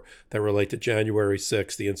 4 that relate to January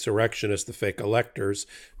 6th, the insurrectionists, the fake electors,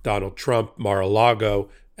 Donald Trump, Mar-a-Lago,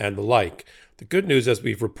 and the like. The good news, as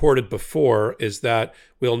we've reported before, is that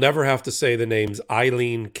we'll never have to say the names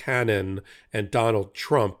Eileen Cannon and Donald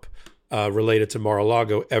Trump related to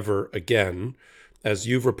Mar-a-Lago ever again. As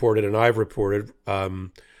you've reported and I've reported,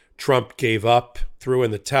 Trump gave up, threw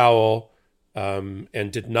in the towel,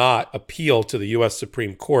 and did not appeal to the U.S.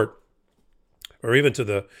 Supreme Court or even to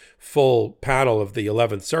the full panel of the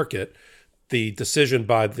 11th Circuit, the decision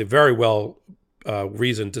by the very well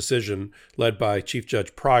reasoned decision led by Chief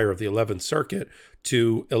Judge Pryor of the 11th Circuit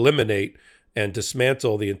to eliminate and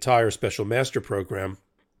dismantle the entire special master program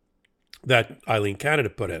that Eileen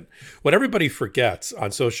Canada put in. What everybody forgets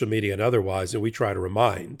on social media and otherwise, and we try to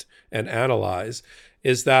remind and analyze,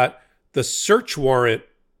 is that the search warrant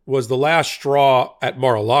was the last straw at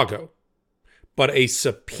Mar-a-Lago. but a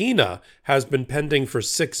subpoena has been pending for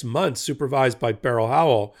 6 months, supervised by Beryl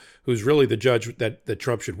Howell, who's really the judge that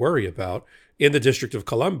Trump should worry about, in the District of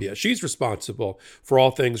Columbia. She's responsible for all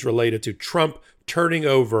things related to Trump turning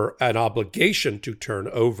over an obligation to turn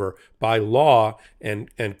over by law and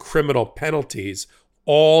criminal penalties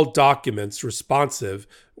all documents responsive,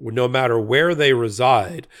 no matter where they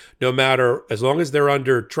reside, no matter, as long as they're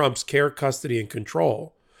under Trump's care, custody, and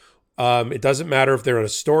control. It doesn't matter if they're in a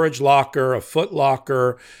storage locker, a foot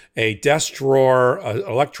locker, a desk drawer, an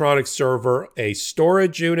electronic server, a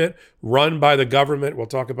storage unit run by the government. We'll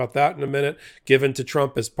talk about that in a minute, given to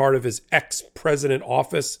Trump as part of his ex-president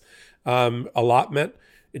office allotment.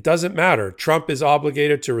 It doesn't matter. Trump is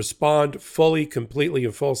obligated to respond fully, completely,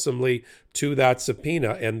 and fulsomely to that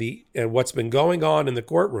subpoena. And what's been going on in the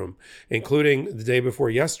courtroom, including the day before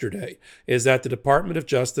yesterday, is that the Department of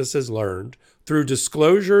Justice has learned through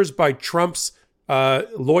disclosures by Trump's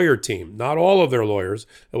lawyer team, not all of their lawyers,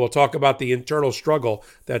 and we'll talk about the internal struggle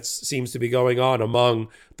that seems to be going on among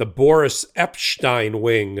the Boris Epshteyn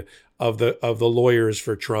wing of the lawyers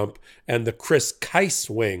for Trump and the Chris Kise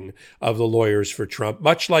wing of the lawyers for Trump,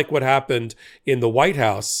 much like what happened in the White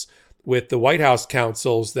House with the White House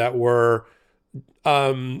counsels that were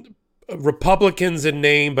Republicans in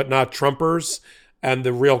name but not Trumpers, and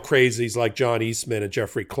the real crazies like John Eastman and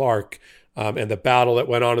Jeffrey Clark, and the battle that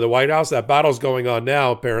went on in the White House. That battle's going on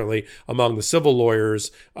now, apparently, among the civil lawyers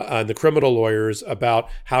and the criminal lawyers about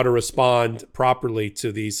how to respond properly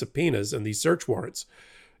to these subpoenas and these search warrants.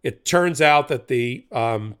 It turns out that the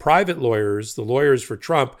private lawyers, the lawyers for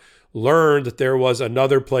Trump, learned that there was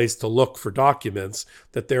another place to look for documents,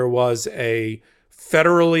 that there was a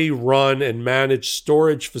federally run and managed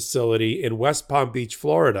storage facility in West Palm Beach,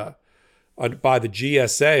 Florida, by the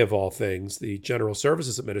GSA of all things, the General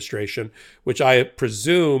Services Administration, which I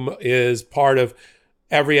presume is part of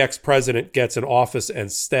every ex-president gets an office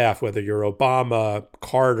and staff, whether you're Obama,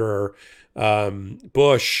 Carter,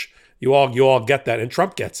 Bush. You all get that, and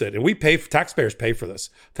Trump gets it, and we pay. Taxpayers pay for this.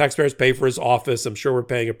 Taxpayers pay for his office. I'm sure we're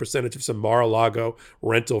paying a percentage of some Mar-a-Lago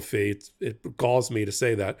rental fee. It galls me to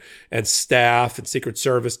say that, and staff and Secret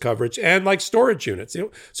Service coverage, and like storage units.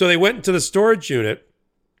 So they went into the storage unit,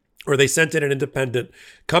 or they sent in an independent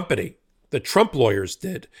company. The Trump lawyers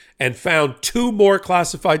did, and found 2 more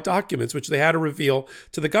classified documents, which they had to reveal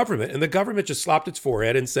to the government, and the government just slapped its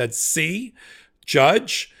forehead and said, "See,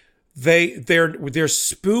 Judge." They're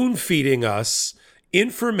spoon feeding us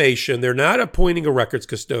information. They're not appointing a records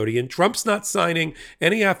custodian. Trump's not signing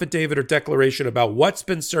any affidavit or declaration about what's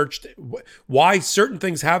been searched, why certain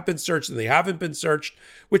things have been searched and they haven't been searched,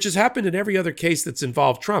 which has happened in every other case that's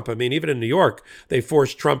involved Trump. I mean, even in New York, they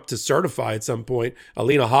forced Trump to certify at some point,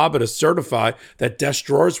 Alina Habba to certify that desk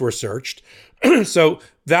drawers were searched. So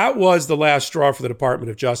that was the last straw for the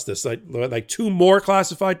Department of Justice. Like 2 more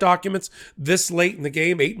classified documents this late in the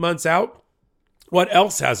game, 8 months out. What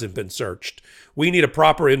else hasn't been searched? We need a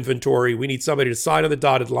proper inventory. We need somebody to sign on the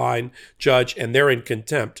dotted line, Judge, and they're in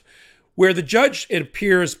contempt. Where the judge, it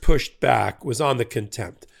appears, pushed back was on the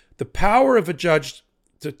contempt. The power of a judge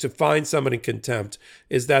to find someone in contempt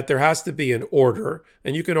is that there has to be an order,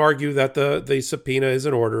 and you can argue that the subpoena is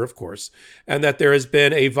an order, of course, and that there has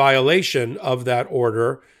been a violation of that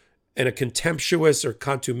order in a contemptuous or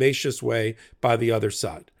contumacious way by the other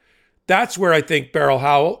side. That's where I think Beryl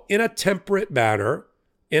Howell, in a temperate manner,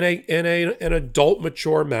 in an adult,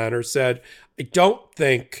 mature manner, said, I don't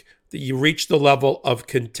think that you reach the level of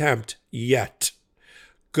contempt yet.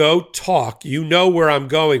 Go talk. You know where I'm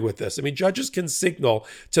going with this. I mean, judges can signal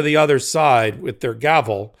to the other side with their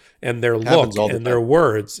gavel and their look and their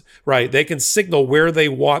words, right? They can signal where they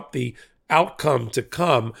want the outcome to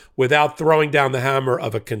come without throwing down the hammer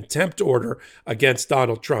of a contempt order against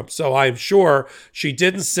Donald Trump. So I'm sure she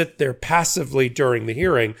didn't sit there passively during the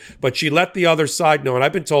hearing, but she let the other side know, and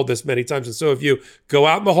I've been told this many times, and so have you, go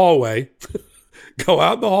out in the hallway,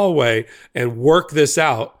 and work this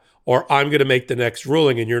out, or I'm going to make the next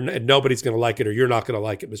ruling, and nobody's going to like it, or you're not going to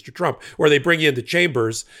like it, Mr. Trump. Or they bring you into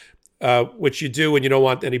chambers, which you do when you don't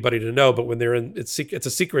want anybody to know, but when they're in, it's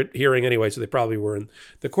a secret hearing anyway, so they probably were in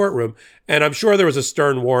the courtroom. And I'm sure there was a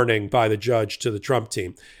stern warning by the judge to the Trump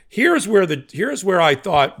team. Here's where I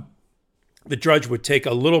thought the judge would take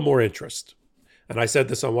a little more interest. And I said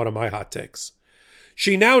this on one of my hot takes.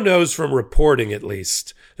 She now knows from reporting, at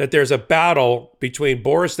least, that there's a battle between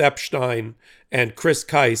Boris Epshteyn and Chris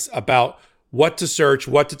Kise about what to search,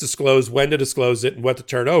 what to disclose, when to disclose it, and what to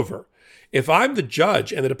turn over. If I'm the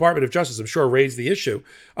judge and the Department of Justice, I'm sure, raised the issue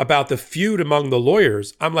about the feud among the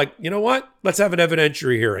lawyers, I'm like, you know what? Let's have an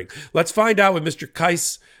evidentiary hearing. Let's find out with Mr.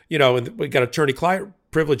 Kise, and we got attorney-client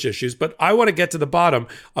privilege issues, but I want to get to the bottom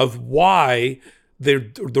of why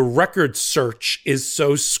the record search is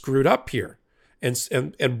so screwed up here.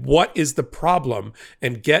 And what is the problem,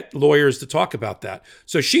 and get lawyers to talk about that.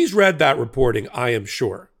 So she's read that reporting, I am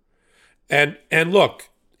sure. And look,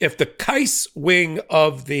 if the Keiss wing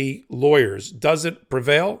of the lawyers doesn't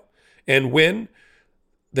prevail and win,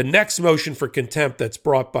 the next motion for contempt that's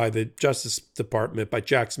brought by the Justice Department, by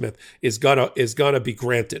Jack Smith, is gonna be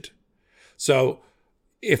granted. So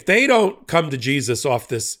if they don't come to Jesus off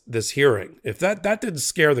this hearing, if that didn't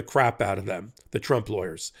scare the crap out of them, the Trump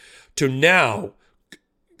lawyers, to now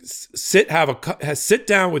sit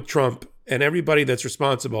down with Trump and everybody that's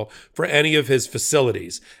responsible for any of his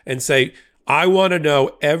facilities and say, I want to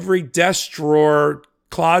know every desk drawer,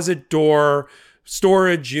 closet door,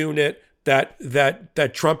 storage unit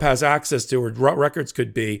that Trump has access to, or records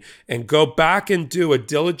could be, and go back and do a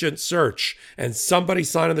diligent search, and somebody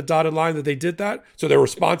sign on the dotted line that they did that, so they're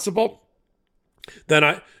responsible, then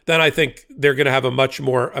I think they're going to have a much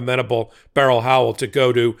more amenable Beryl Howell to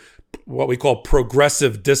go to what we call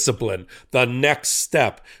progressive discipline, the next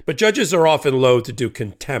step. But judges are often loath to do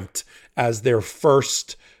contempt as their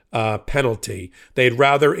first penalty. They'd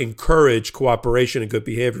rather encourage cooperation and good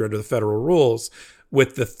behavior under the federal rules,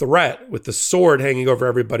 with the threat, with the sword hanging over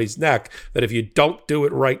everybody's neck, that if you don't do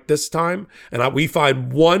it right this time, and we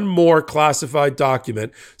find one more classified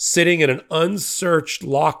document sitting in an unsearched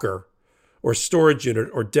locker or storage unit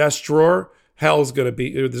or desk drawer, there's going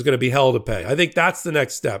to be hell to pay. I think that's the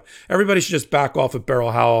next step. Everybody should just back off of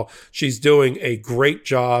Beryl Howell. She's doing a great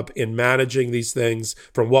job in managing these things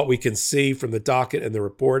from what we can see from the docket and the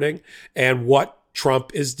reporting, and what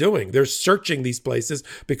Trump is doing. They're searching these places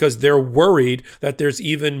because they're worried that there's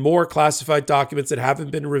even more classified documents that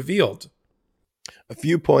haven't been revealed. A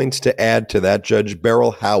few points to add to that. Judge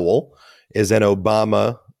Beryl Howell is an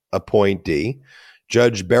Obama appointee.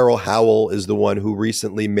 Judge Beryl Howell is the one who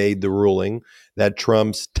recently made the ruling that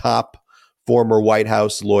Trump's top former White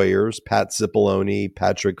House lawyers, Pat Cipollone,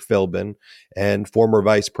 Patrick Philbin, and former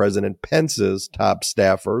Vice President Pence's top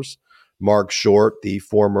staffers, Mark Short, the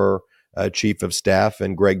former chief of staff,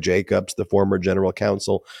 and Greg Jacobs, the former general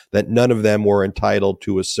counsel, that none of them were entitled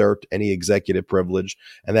to assert any executive privilege,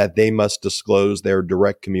 and that they must disclose their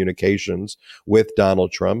direct communications with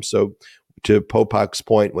Donald Trump. So to Popok's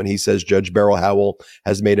point, when he says Judge Beryl Howell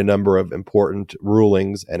has made a number of important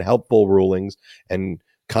rulings and helpful rulings and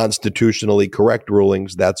constitutionally correct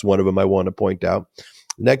rulings, that's one of them I want to point out.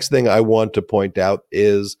 Next thing I want to point out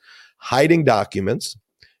is hiding documents,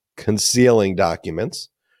 concealing documents,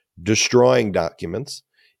 destroying documents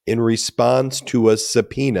in response to a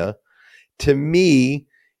subpoena, to me,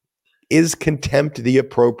 is contempt the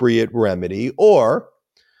appropriate remedy? Or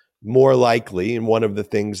more likely, and one of the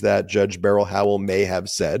things that Judge Beryl Howell may have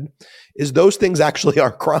said, is those things actually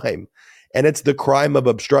are crime. And it's the crime of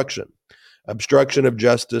obstruction of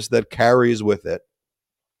justice that carries with it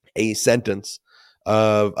a sentence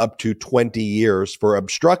of up to 20 years for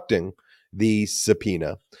obstructing the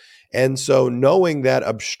subpoena. And so knowing that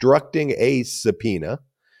obstructing a subpoena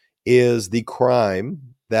is the crime,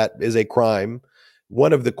 that is a crime,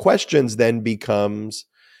 one of the questions then becomes,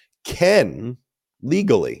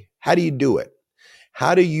 legally, how do you do it?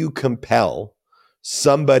 How do you compel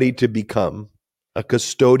somebody to become a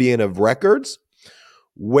custodian of records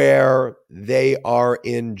where they are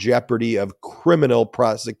in jeopardy of criminal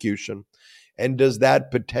prosecution? And does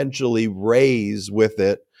that potentially raise with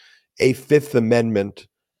it a Fifth Amendment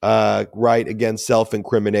right against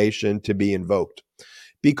self-incrimination to be invoked?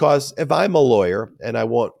 Because if I'm a lawyer, and I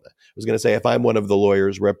was going to say, if I'm one of the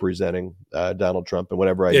lawyers representing Donald Trump, and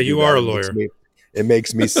whatever I do, you are a lawyer. It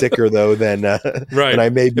makes me sicker though than right. I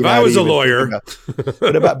may be. If I was a lawyer,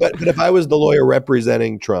 but if I was the lawyer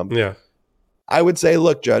representing Trump, yeah, I would say,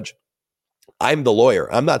 look, Judge, I'm the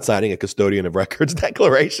lawyer. I'm not signing a custodian of records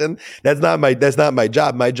declaration. That's not my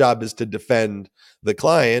job. My job is to defend the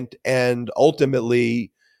client, and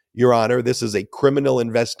ultimately, Your Honor, this is a criminal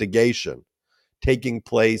investigation taking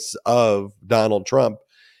place of Donald Trump.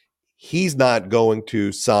 He's not going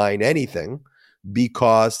to sign anything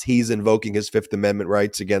because he's invoking his Fifth Amendment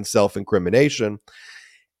rights against self-incrimination.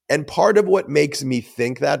 And part of what makes me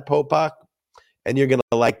think that, Popok, and you're going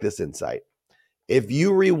to like this insight, if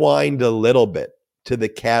you rewind a little bit to the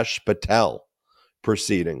Kash Patel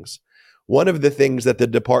proceedings, one of the things that the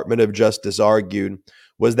Department of Justice argued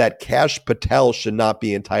was that Kash Patel should not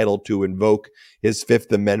be entitled to invoke his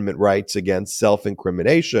Fifth Amendment rights against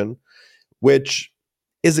self-incrimination, which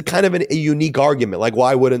is a kind of a unique argument. Like,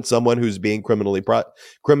 why wouldn't someone who's being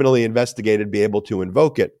criminally investigated be able to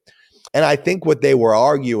invoke it? And I think what they were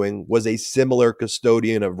arguing was a similar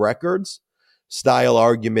custodian of records style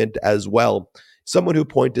argument as well. Someone who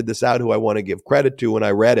pointed this out, who I want to give credit to when I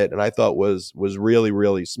read it, and I thought was really,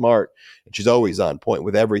 really smart, and she's always on point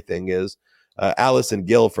with everything, is Allison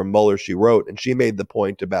Gill from Mueller, She Wrote, and she made the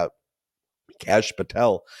point about Kash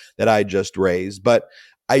Patel that I just raised. But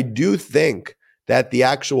I do think that the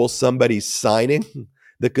actual somebody signing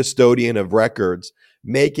the custodian of records,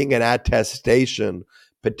 making an attestation,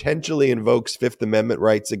 potentially invokes Fifth Amendment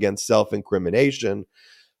rights against self-incrimination.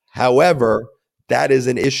 However, that is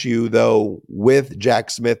an issue, though, with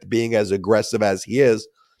Jack Smith being as aggressive as he is.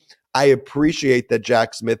 I appreciate that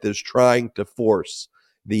Jack Smith is trying to force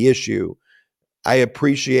the issue. I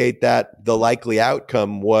appreciate that the likely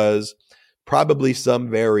outcome was probably some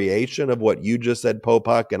variation of what you just said,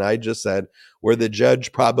 Popok, and I just said, where the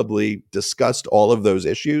judge probably discussed all of those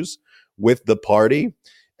issues with the party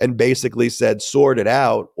and basically said, sort it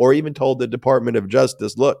out, or even told the Department of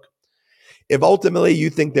Justice, look, if ultimately you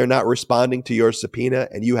think they're not responding to your subpoena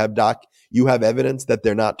and you have evidence that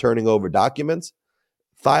they're not turning over documents,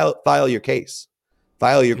 file your case.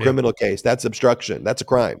 File your criminal case. That's obstruction. That's a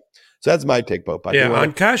crime. So that's my take, Popok. Yeah,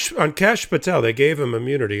 on Kash Patel, they gave him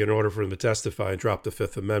immunity in order for him to testify and drop the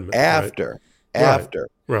Fifth Amendment. After.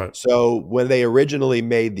 Right. So when they originally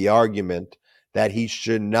made the argument that he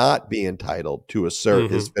should not be entitled to assert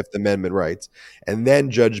his Fifth Amendment rights, and then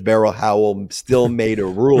Judge Beryl Howell still made a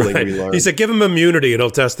ruling. Right. We learned he said, "Give him immunity, and he'll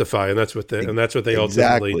testify," and that's what they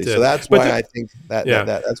ultimately did. So that's why I think that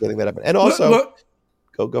that's what I think that happened. And also,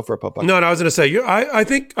 go for a Popok. No, I was going to say, I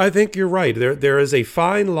think you're right. There is a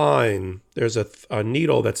fine line. There's a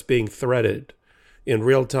needle that's being threaded in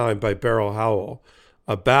real time by Beryl Howell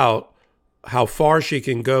about how far she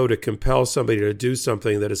can go to compel somebody to do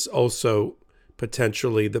something that is also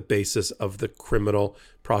potentially the basis of the criminal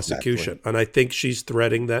prosecution. Exactly. And I think she's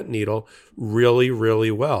threading that needle really, really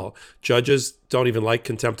well. Judges don't even like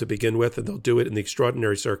contempt to begin with, and they'll do it in the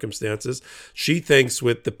extraordinary circumstances. She thinks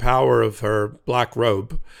with the power of her black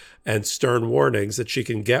robe and stern warnings that she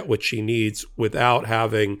can get what she needs without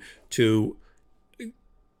having to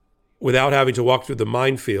walk through the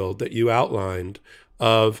minefield that you outlined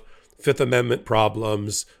of Fifth Amendment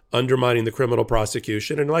problems, undermining the criminal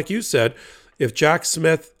prosecution. And like you said, if Jack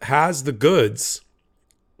Smith has the goods,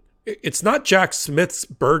 it's not Jack Smith's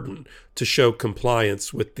burden to show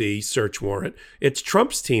compliance with the search warrant. It's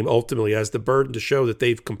Trump's team ultimately has the burden to show that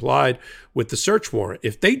they've complied with the search warrant.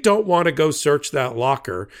 If they don't want to go search that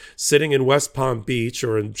locker sitting in West Palm Beach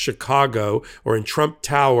or in Chicago or in Trump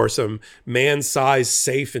Tower, some man-sized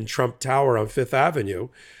safe in Trump Tower on Fifth Avenue,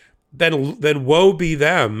 then woe be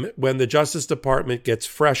them when the Justice Department gets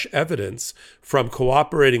fresh evidence from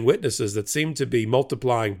cooperating witnesses that seem to be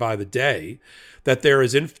multiplying by the day, that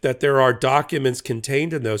there are documents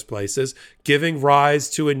contained in those places giving rise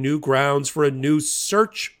to a new grounds for a new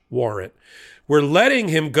search warrant. We're letting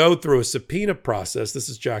him go through a subpoena process, this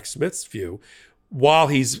is Jack Smith's view, while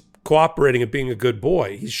he's cooperating and being a good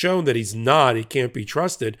boy. He's shown that he's not, he can't be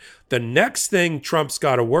trusted. The next thing Trump's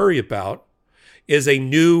got to worry about is a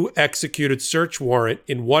new executed search warrant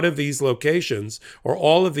in one of these locations or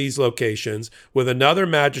all of these locations with another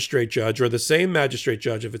magistrate judge or the same magistrate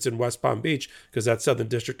judge if it's in West Palm Beach, because that's Southern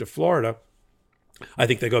District of Florida. I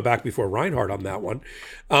think they go back before Reinhardt on that one,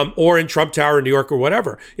 or in Trump Tower in New York or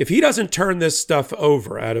whatever. If he doesn't turn this stuff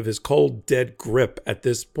over out of his cold, dead grip at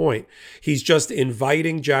this point, he's just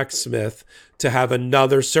inviting Jack Smith to have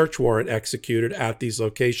another search warrant executed at these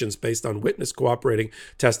locations based on witness cooperating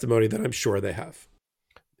testimony that I'm sure they have.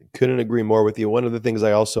 Couldn't agree more with you. One of the things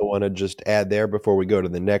I also want to just add there before we go to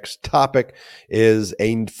the next topic is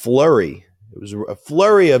a flurry. It was a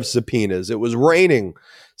flurry of subpoenas. It was raining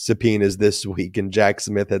subpoenas this week, and Jack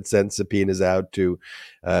Smith had sent subpoenas out to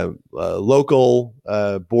local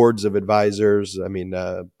boards of advisors,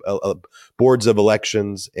 boards of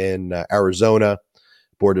elections in Arizona,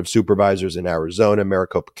 Board of Supervisors in Arizona,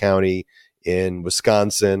 Maricopa County in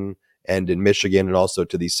Wisconsin, and in Michigan, and also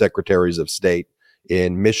to the secretaries of state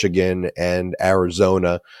in Michigan and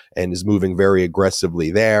Arizona, and is moving very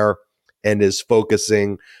aggressively there and is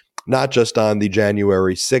focusing not just on the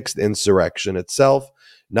January 6th insurrection itself,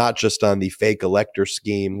 not just on the fake elector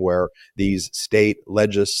scheme where these state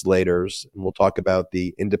legislators, and we'll talk about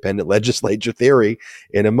the independent legislature theory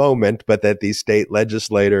in a moment, but that these state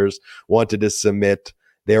legislators wanted to submit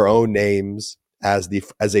their own names as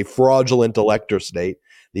a fraudulent elector state.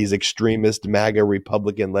 These extremist MAGA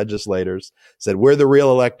Republican legislators said, we're the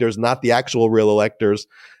real electors, not the actual real electors.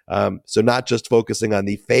 So not just focusing on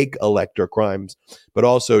the fake elector crimes, but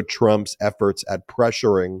also Trump's efforts at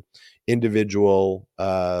pressuring individual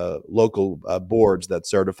local boards that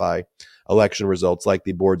certify election results, like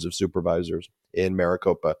the boards of supervisors in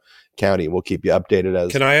Maricopa County. We'll keep you updated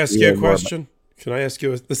as Can I ask we you a learn more about. question? Can I ask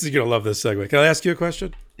you? This is you're gonna love this segue. Can I ask you a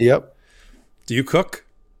question? Yep. Do you cook?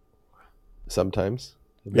 Sometimes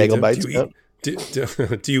You bagel do. bites. Do you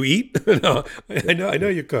eat? Do you eat? No, I know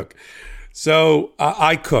you cook. So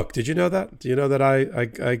I cook. Did you know that? Do you know that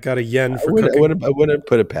I got a yen for cooking? I wouldn't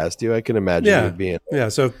put it past you. I can imagine you Yeah, being yeah.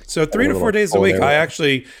 So 3 to a 4 little days a week, I culinary.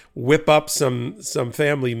 actually whip up some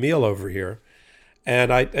family meal over here,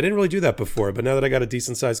 and I didn't really do that before. But now that I got a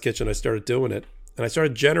decent sized kitchen, I started doing it, and I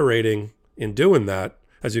started generating in doing that.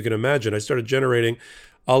 As you can imagine, I started generating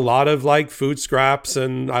a lot of like food scraps,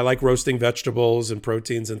 and I like roasting vegetables and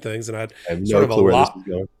proteins and things. And I had I have sort no of a clue where this lot. is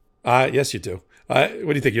going. Yes, you do. What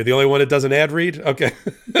do you think? You're the only one that doesn't ad read? Okay.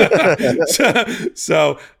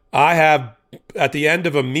 so I have, at the end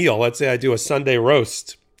of a meal, let's say I do a Sunday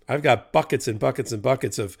roast, I've got buckets and buckets and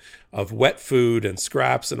buckets of wet food and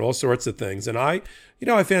scraps and all sorts of things. And I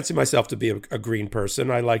fancy myself to be a green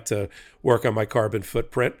person. I like to work on my carbon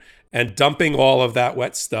footprint, and dumping all of that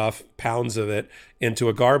wet stuff, pounds of it, into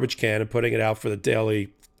a garbage can and putting it out for the daily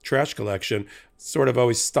trash collection sort of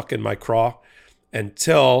always stuck in my craw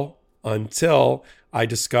until I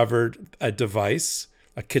discovered a device,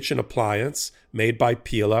 a kitchen appliance made by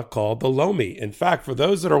Pila called the Lomi. In fact, for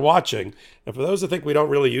those that are watching, and for those that think we don't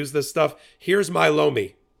really use this stuff, here's my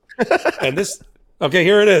Lomi. And this, okay,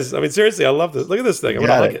 here it is. I mean, seriously, I love this. Look at this thing. I'm going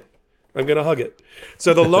to hug it. I'm going to hug it.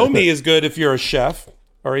 So the Lomi is good if you're a chef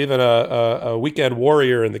or even a weekend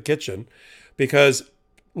warrior in the kitchen, because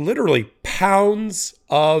literally pounds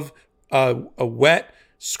of a wet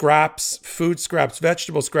scraps, food scraps,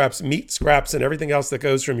 vegetable scraps, meat scraps, and everything else that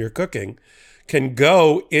goes from your cooking can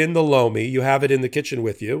go in the Lomi. You have it in the kitchen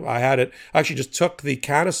with you. I actually just took the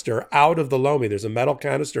canister out of the Lomi. There's a metal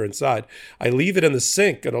canister inside. I leave it in the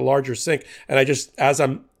sink, in a larger sink, and as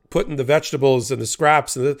I'm putting the vegetables and the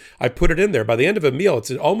scraps, I put it in there. By the end of a meal,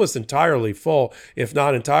 it's almost entirely full, if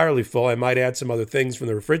not entirely full. I might add some other things from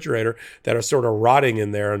the refrigerator that are sort of rotting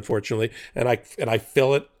in there, unfortunately, and I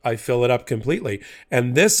fill it. I fill it up completely.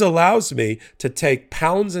 And this allows me to take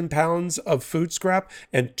pounds and pounds of food scrap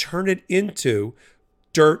and turn it into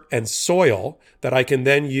dirt and soil that I can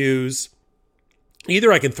then use.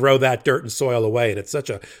 Either I can throw that dirt and soil away, and it's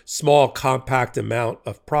such a small, compact amount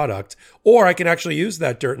of product, or I can actually use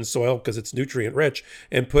that dirt and soil because it's nutrient rich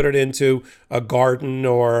and put it into a garden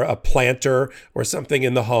or a planter or something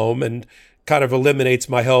in the home, and kind of eliminates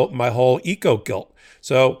my whole eco guilt.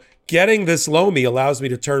 So getting this Lomi allows me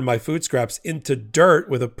to turn my food scraps into dirt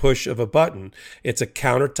with a push of a button. It's a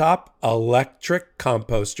countertop electric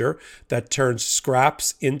composter that turns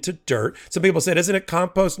scraps into dirt. Some people said, isn't it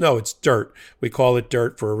compost? No, it's dirt. We call it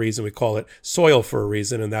dirt for a reason. We call it soil for a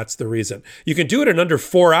reason, and that's the reason. You can do it in under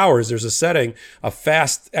 4 hours. There's a setting, a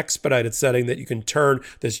fast expedited setting, that you can turn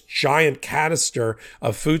this giant canister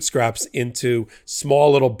of food scraps into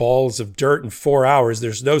small little balls of dirt in 4 hours.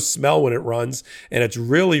 There's no smell when it runs, and it's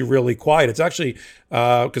really, really quiet. It's actually,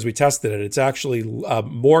 because we tested it, it's actually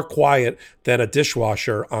more quiet than a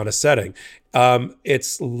dishwasher on a setting.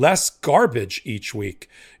 It's less garbage each week.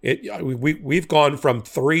 We've gone from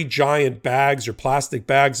 3 giant bags or plastic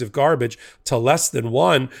bags of garbage to less than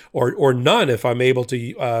 1 or none if I'm able to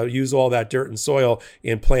use all that dirt and soil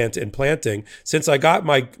in planting. Since I got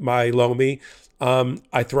my Lomi,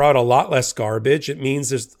 I throw out a lot less garbage. It means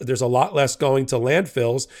there's a lot less going to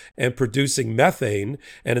landfills and producing methane.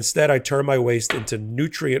 And instead, I turn my waste into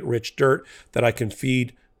nutrient-rich dirt that I can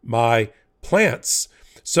feed my plants.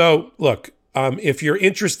 So look, if you're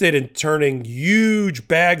interested in turning huge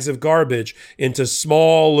bags of garbage into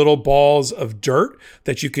small little balls of dirt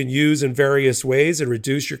that you can use in various ways and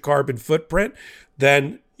reduce your carbon footprint,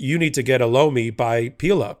 then you need to get a Lomi by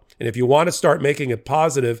Pila. And if you want to start making a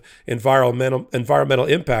positive environmental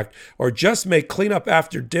impact, or just make cleanup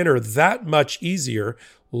after dinner that much easier,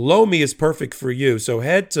 Lomi is perfect for you. So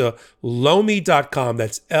head to lomi.com.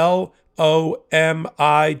 That's LOMI.com/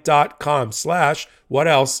 what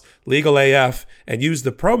else? Legal AF, and use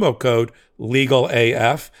the promo code Legal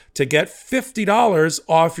AF to get $50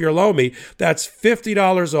 off your Lomi. That's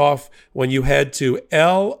 $50 off when you head to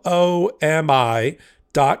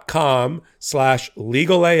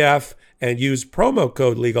LOMI.com/legalaf and use promo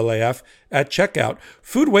code legalaf at checkout.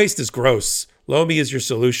 Food waste is gross. Lomi is your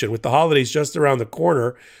solution. With the holidays just around the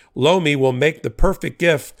corner, Lomi will make the perfect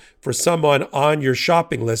gift for someone on your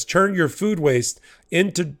shopping list. Turn your food waste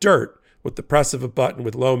into dirt with the press of a button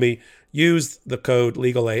with Lomi. Use the code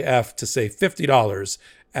legalaf to save $50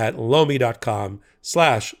 at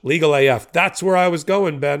lomi.com/legalaf. That's where I was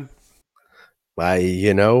going, Ben.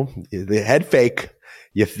 The head fake.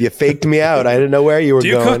 You faked me out. I didn't know where you were Do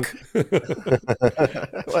you going. cook?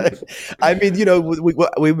 I mean,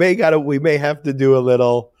 we may have to do a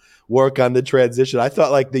little work on the transition. I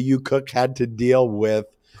thought like the you cook had to deal with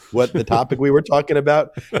what the topic we were talking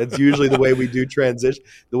about. That's usually the way we do transition.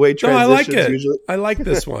 The way No, I like transitions it. usually. I like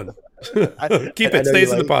this one. Keep I it. know you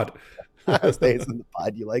Stays in the pod. stays in the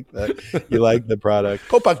pod. You like the product.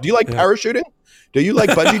 Popok, do you like Yeah. parachuting? Do you like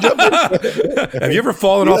bungee jumping? Have you ever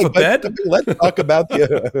fallen off a bed? Let's talk about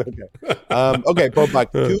the. Okay,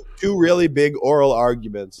 Popok. Two really big oral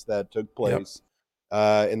arguments that took place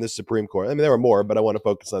in the Supreme Court. I mean, there were more, but I want to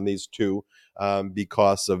focus on these two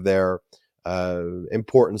because of their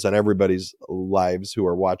importance on everybody's lives who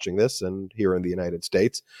are watching this and here in the United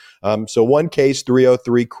States. So one case,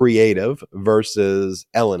 303 Creative versus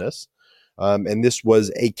Ellenis. And this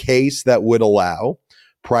was a case that would allow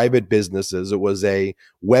private businesses. It was a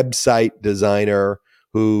website designer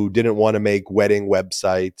who didn't want to make wedding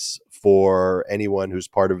websites for anyone who's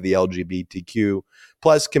part of the LGBTQ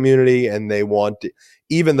plus community. And they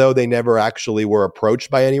even though they never actually were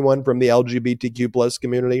approached by anyone from the LGBTQ plus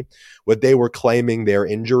community, what they were claiming their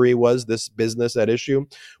injury was, this business at issue,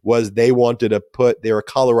 was they wanted to they're a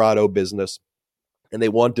Colorado business, and they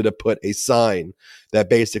wanted to put a sign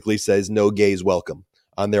that basically says "No gays welcome"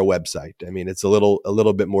 on their website. I mean, it's a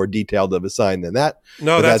little bit more detailed of a sign than that.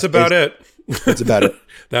 No, that's about it. That's about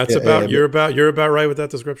it. You're about right with that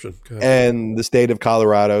description. And the state of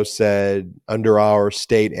Colorado said, under our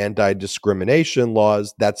state anti-discrimination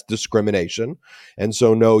laws, that's discrimination. And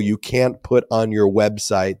so, no, you can't put on your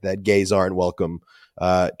website that gays aren't welcome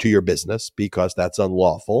to your business, because that's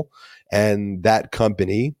unlawful. And that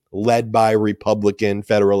company, led by Republican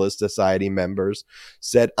Federalist Society members,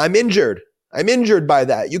 said, I'm injured by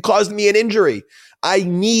that. You caused me an injury. I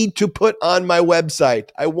need to put on my website.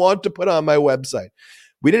 I want to put on my website.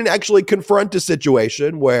 We didn't actually confront a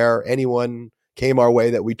situation where anyone came our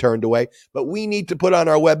way that we turned away, but we need to put on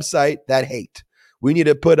our website that hate. We need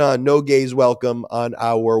to put on "No gays welcome" on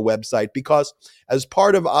our website, because as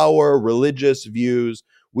part of our religious views,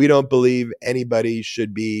 we don't believe anybody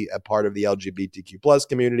should be a part of the LGBTQ plus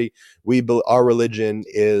community. Our religion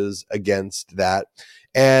is against that.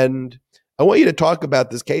 And I want you to talk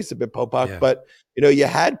about this case a bit, Popok, but you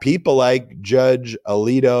had people like Judge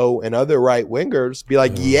Alito and other right wingers be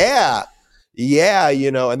like, yeah,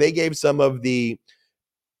 and they gave some of the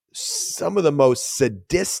most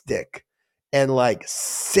sadistic and like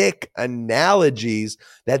sick analogies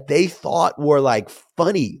that they thought were like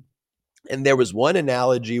funny. And there was one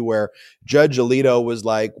analogy where Judge Alito was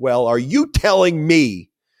like, well, are you telling me,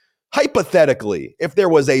 hypothetically, if there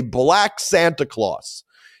was a black Santa Claus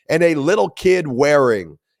and a little kid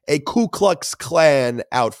wearing a Ku Klux Klan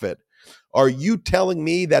outfit, are you telling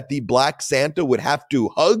me that the black Santa would have to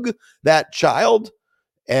hug that child?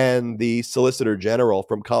 And the Solicitor General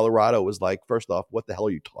from Colorado was like, first off, what the hell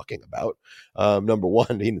are you talking about? Number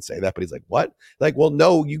one, he didn't say that, but he's like, what? Like, well,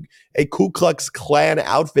 no, a Ku Klux Klan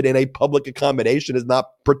outfit in a public accommodation is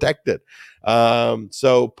not protected.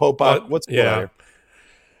 So, Popok, what's going on here?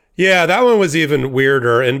 Yeah, that one was even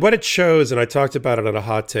weirder. And what it shows, and I talked about it on a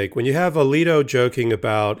hot take, when you have Alito joking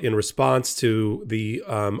about, in response to the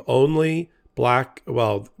only black,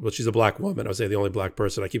 well, she's a black woman. I would say the only black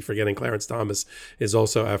person. I keep forgetting Clarence Thomas is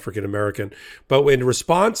also African-American. But in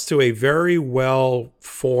response to a very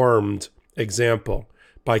well-formed example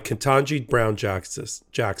by Ketanji Brown Justice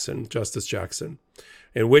Jackson,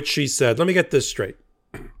 in which she said, let me get this straight.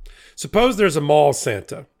 Suppose there's a mall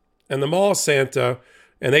Santa, and the mall Santa,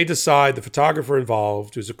 and they decide, the photographer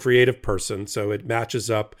involved, who's a creative person, so it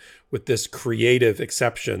matches up with this creative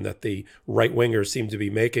exception that the right-wingers seem to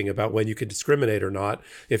be making about when you can discriminate or not.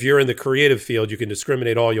 If you're in the creative field, you can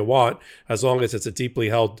discriminate all you want, as long as it's a deeply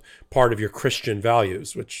held part of your Christian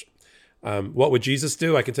values, which, what would Jesus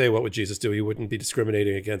do? I can tell you what would Jesus do. He wouldn't be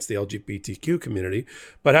discriminating against the LGBTQ community.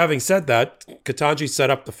 But having said that, Ketanji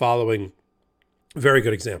set up the following very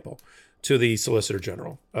good example to the Solicitor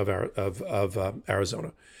General of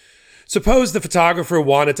Arizona. Suppose the photographer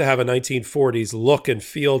wanted to have a 1940s look and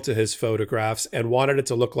feel to his photographs and wanted it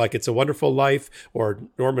to look like It's a Wonderful Life or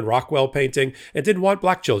Norman Rockwell painting, and didn't want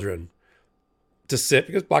black children to sit,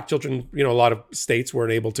 because black children, a lot of states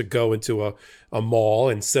weren't able to go into a mall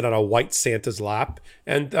and sit on a white Santa's lap.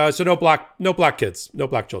 And so no black kids, no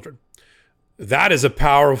black children. That is a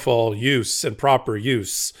powerful use and proper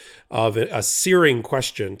use of a searing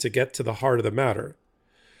question to get to the heart of the matter.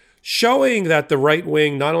 Showing that the right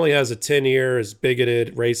wing not only has a tin ear, is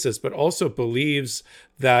bigoted, racist, but also believes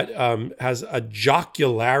that has a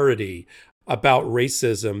jocularity about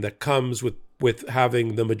racism that comes with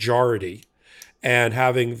having the majority. and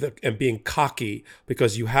and being cocky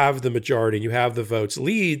because you have the majority and you have the votes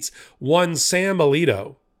leads one Sam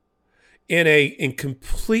Alito in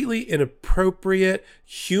completely inappropriate,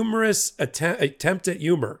 humorous attempt at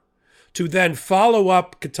humor to then follow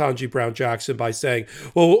up Ketanji Brown Jackson by saying,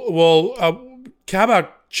 how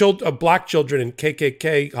about black children in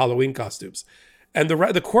KKK Halloween costumes? And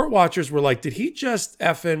the court watchers were like, did he just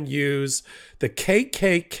effing use the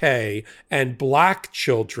KKK and black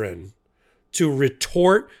children to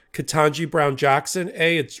retort Ketanji Brown Jackson?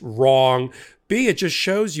 A, it's wrong. B, it just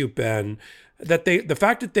shows you, Ben, that the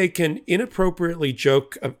fact that they can inappropriately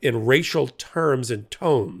joke in racial terms and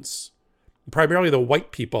tones, primarily the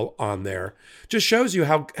white people on there, just shows you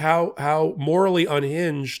how morally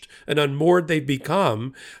unhinged and unmoored they've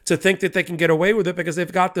become to think that they can get away with it because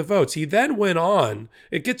they've got the votes. He then went on.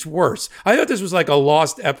 It gets worse. I thought this was like a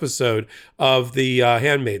lost episode of the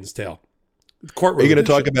Handmaid's Tale. Courtroom. Are you going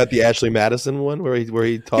to talk about the Ashley Madison one where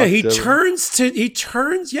he talked? Yeah, he turns to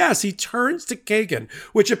Kagan,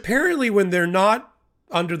 which apparently when they're not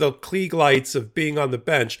under the Klieg lights of being on the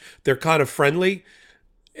bench, they're kind of friendly.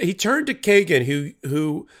 He turned to Kagan,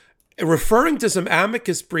 who referring to some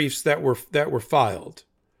amicus briefs that were filed.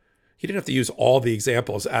 He didn't have to use all the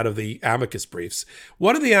examples out of the amicus briefs.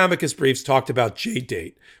 One of the amicus briefs talked about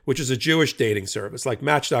JDate, which is a Jewish dating service like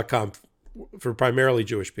Match.com for primarily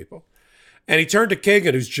Jewish people. And he turned to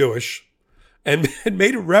Kagan, who's Jewish, and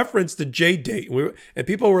made a reference to JDate. And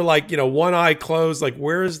people were like, one eye closed, like,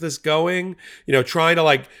 where is this going? Trying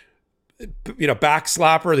to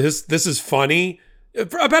backslap her. This is funny.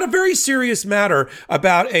 About a very serious matter,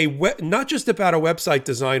 about not just about a website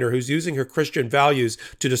designer who's using her Christian values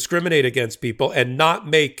to discriminate against people and not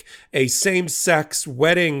make a same-sex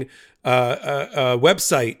wedding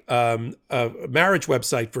website, marriage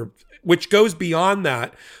website which goes beyond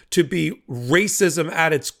that to be racism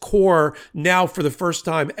at its core, now for the first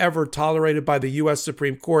time ever tolerated by the U.S.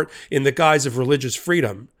 Supreme Court in the guise of religious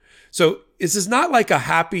freedom. So this is not like a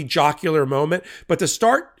happy jocular moment, but to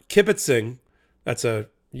start kibitzing, that's a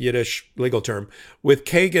Yiddish legal term, with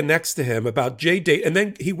Kagan next to him about JDate. And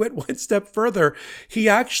then he went one step further. He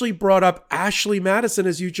actually brought up Ashley Madison,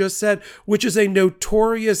 as you just said, which is a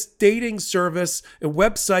notorious dating service and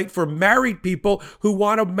website for married people who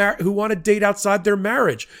want to date outside their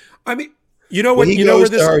marriage. I mean, he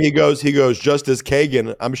goes, Justice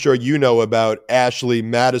Kagan, I'm sure you know about Ashley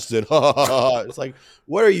Madison. It's like,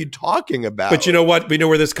 what are you talking about? But you know what? We know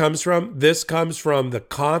where this comes from. This comes from the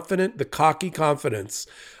cocky confidence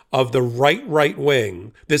of the right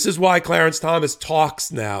wing. This is why Clarence Thomas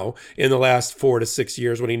talks now in the last 4 to 6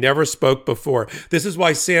 years when he never spoke before. This is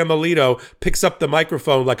why Sam Alito picks up the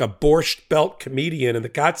microphone like a Borscht Belt comedian in the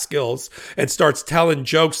Catskills and starts telling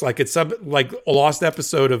jokes like it's some like a lost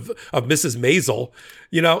episode of Mrs. Maisel.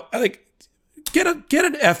 Get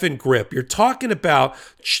an effing grip. You're talking about,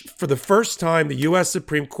 for the first time, the U.S.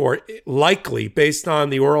 Supreme Court, likely, based on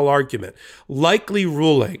the oral argument, likely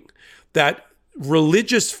ruling that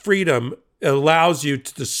religious freedom allows you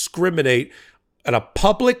to discriminate at a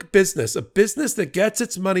public business, a business that gets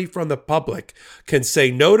its money from the public, can say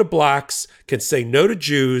no to blacks, can say no to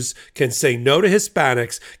Jews, can say no to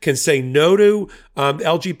Hispanics, can say no to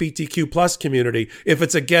LGBTQ plus community if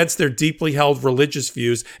it's against their deeply held religious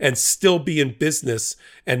views and still be in business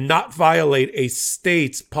and not violate a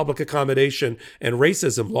state's public accommodation and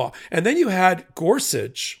racism law. And then you had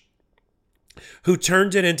Gorsuch, who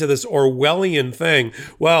turned it into this Orwellian thing.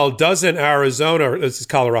 Well, doesn't Arizona, this is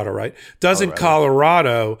Colorado, right? Doesn't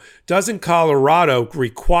Colorado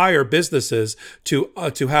require businesses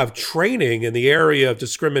to have training in the area of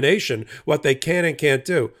discrimination, what they can and can't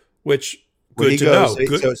do, which good to know.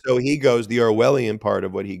 So he goes, the Orwellian part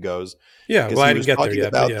of what he goes. Yeah, well, I didn't get there yet.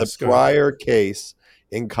 About the prior case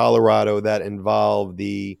in Colorado that involved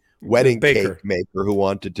the wedding cake maker who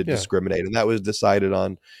wanted to discriminate. And that was decided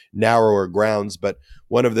on narrower grounds. But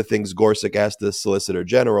one of the things Gorsuch asked the Solicitor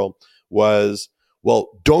General was, well,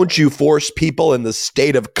 don't you force people in the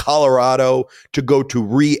state of Colorado to go to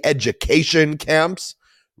re-education camps?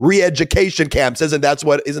 Re-education camps. Isn't that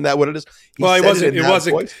what it is? It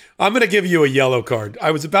wasn't. I'm going to give you a yellow card.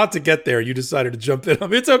 I was about to get there. You decided to jump in.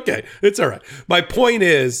 It's okay. It's all right. My point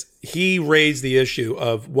is, he raised the issue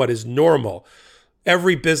of what is normal.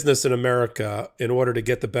 Every business in America, in order to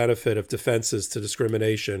get the benefit of defenses to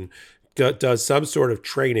discrimination, does some sort of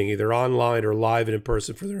training, either online or live and in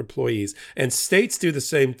person, for their employees. And states do the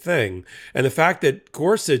same thing. And the fact that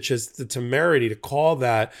Gorsuch has the temerity to call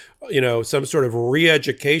that, some sort of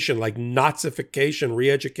re-education, like Nazification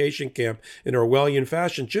re-education camp in Orwellian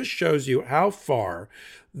fashion, just shows you how far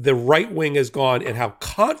the right wing has gone and how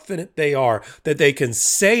confident they are that they can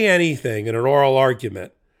say anything in an oral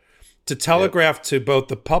argument to telegraph to both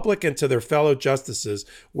the public and to their fellow justices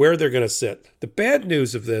where they're going to sit. The bad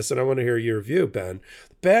news of this, and I want to hear your view, Ben,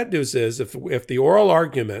 the bad news is if the oral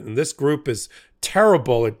argument, and this group is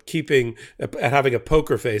terrible at having a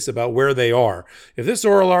poker face about where they are. If this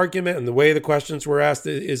oral argument and the way the questions were asked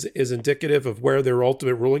is indicative of where their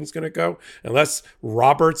ultimate ruling is going to go, unless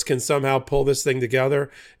Roberts can somehow pull this thing together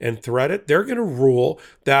and thread it, they're going to rule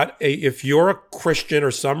that if you're a Christian or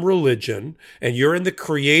some religion and you're in the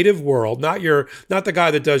creative world, not the guy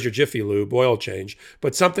that does your Jiffy Lube oil change,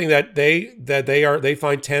 but something that they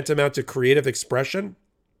find tantamount to creative expression,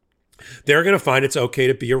 they're going to find it's okay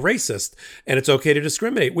to be a racist and it's okay to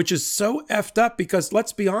discriminate, which is so effed up because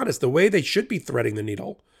let's be honest, the way they should be threading the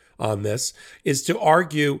needle on this is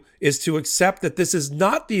to accept that this is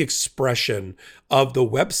not the expression of the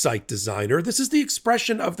website designer. This is the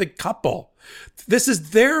expression of the couple. This is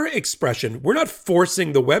their expression. We're not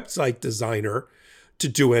forcing the website designer to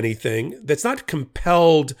do anything. That's not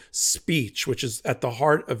compelled speech, which is at the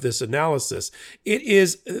heart of this analysis. It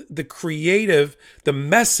is the creative, the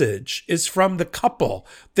message is from the couple.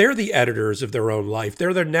 They're the editors of their own life.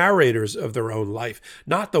 They're the narrators of their own life,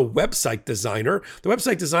 not the website designer. The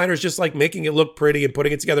website designer is just like making it look pretty and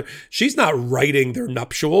putting it together. She's not writing their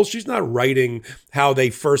nuptials. She's not writing how they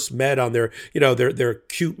first met on their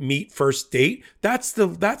cute meet first date. That's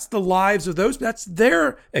the lives of those. That's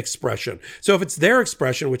their expression. So if it's their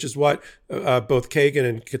expression, which is what both Kagan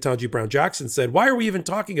and Ketanji Brown Jackson said, why are we even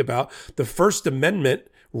talking about the First Amendment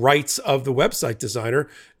rights of the website designer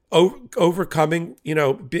overcoming,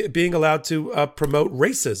 being allowed to promote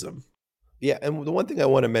racism? Yeah, and the one thing I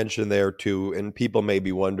want to mention there too, and people may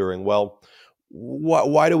be wondering, well,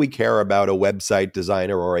 why do we care about a website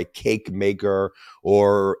designer or a cake maker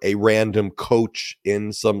or a random coach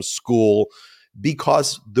in some school?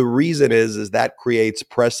 Because the reason is that creates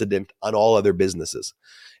precedent on all other businesses.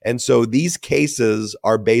 And so these cases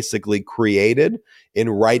are basically created in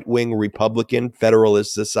right-wing Republican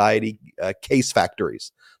Federalist Society case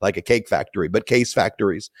factories, like a cake factory, but case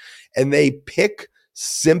factories. And they pick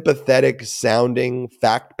sympathetic sounding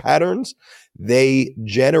fact patterns. They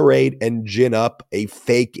generate and gin up a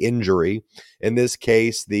fake injury. In this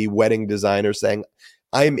case, the wedding designer saying,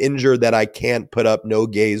 I'm injured that I can't put up no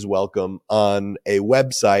gays welcome on a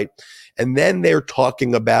website. And then they're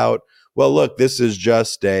talking about, well, look, this is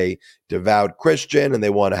just a devout Christian and they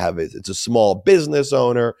want to have it. It's a small business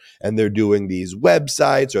owner and they're doing these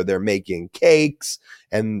websites or they're making cakes.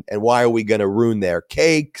 And why are we going to ruin their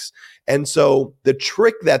cakes? And so the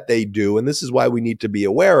trick that they do, and this is why we need to be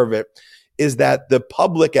aware of it, is that the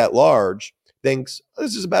public at large thinks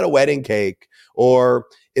this is about a wedding cake, or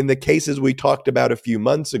in the cases we talked about a few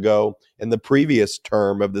months ago in the previous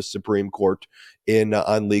term of the Supreme Court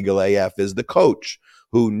on Legal AF, is the coach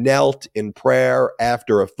who knelt in prayer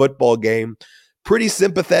after a football game. Pretty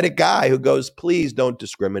sympathetic guy who goes, please don't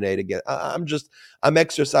discriminate again. I'm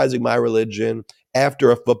exercising my religion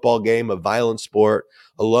after a football game, a violent sport,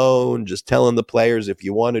 alone, just telling the players, if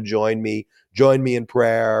you want to join me in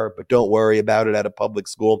prayer, but don't worry about it at a public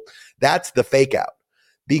school. That's the fake out.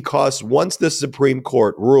 Because once the Supreme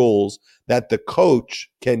Court rules that the coach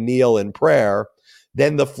can kneel in prayer,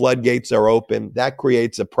 then the floodgates are open. That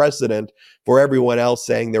creates a precedent for everyone else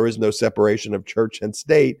saying there is no separation of church and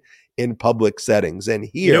state in public settings. And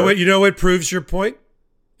here, you know what proves your point?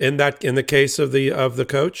 In the case of the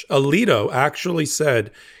coach, Alito actually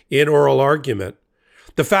said in oral argument,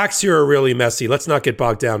 the facts here are really messy. Let's not get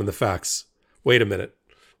bogged down in the facts. Wait a minute.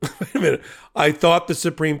 I thought the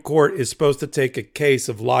Supreme Court is supposed to take a case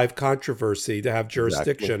of live controversy to have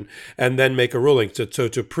jurisdiction and then make a ruling. So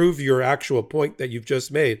to prove your actual point that you've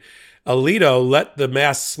just made, Alito let the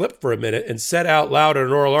mask slip for a minute and said out loud in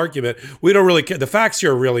an oral argument, we don't really care. The facts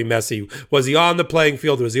here are really messy. Was he on the playing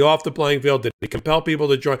field? Was he off the playing field? Did he compel people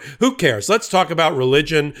to join? Who cares? Let's talk about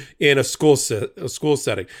religion in a school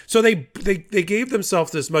setting. So they gave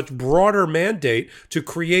themselves this much broader mandate to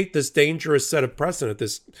create this dangerous set of precedent,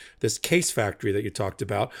 this case factory that you talked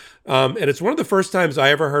about. And it's one of the first times I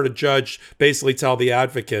ever heard a judge basically tell the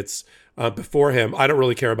advocates before him, I don't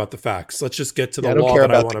really care about the facts. Let's just get to the law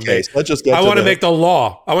that I want to make. Let's just get. I want to make the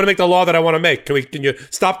law. I want to make the law that I want to make. Can you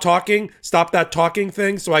stop talking? Stop that talking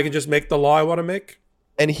thing, so I can just make the law I want to make.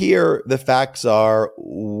 And here the facts are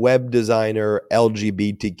web designer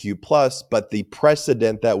LGBTQ plus, but the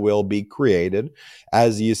precedent that will be created,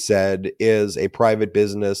 as you said, is a private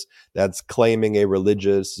business that's claiming a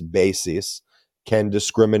religious basis can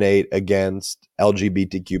discriminate against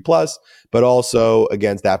LGBTQ plus, but also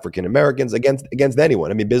against African Americans, against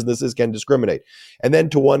anyone. I mean, businesses can discriminate. And then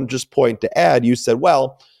to one just point to add, you said,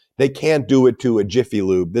 well, they can't do it to a Jiffy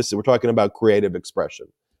Lube. We're talking about creative expression.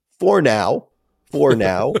 For now,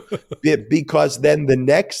 because then the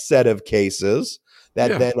next set of cases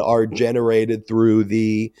that then are generated through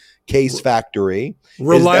the case factory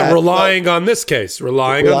relying on this case. Right?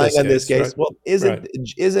 Well,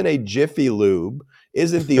 isn't a Jiffy Lube,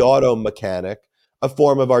 isn't the auto mechanic a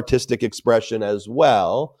form of artistic expression as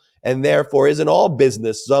well? And therefore, isn't all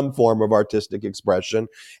business some form of artistic expression?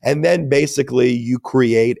 And then basically you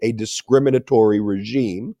create a discriminatory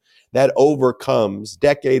regime that overcomes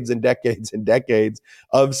decades and decades and decades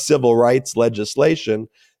of civil rights legislation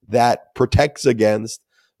that protects against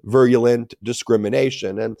virulent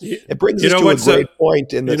discrimination. And it brings us to a great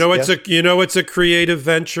point in this. It's a creative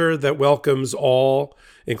venture that welcomes all,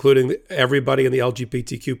 including everybody in the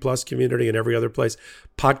LGBTQ plus community and every other place,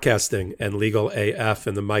 podcasting and Legal AF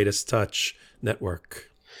and the Midas Touch network.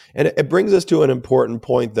 And it brings us to an important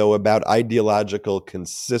point, though, about ideological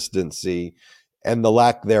consistency and the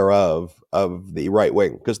lack thereof of the right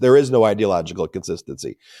wing, because there is no ideological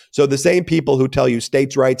consistency. So the same people who tell you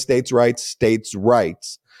states' rights, states' rights, states'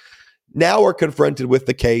 rights, now are confronted with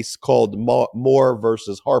the case called Moore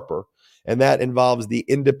versus Harper, and that involves the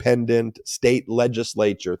independent state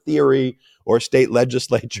legislature theory or state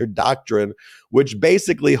legislature doctrine, which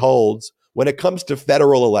basically holds when it comes to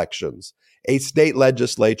federal elections, a state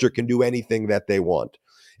legislature can do anything that they want.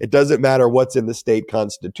 It doesn't matter what's in the state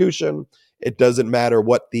constitution. It doesn't matter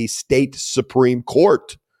what the state Supreme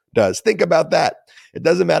Court does. Think about that. It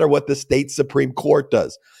doesn't matter what the state Supreme Court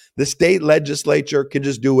does. The state legislature can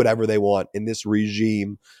just do whatever they want in this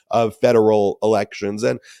regime of federal elections.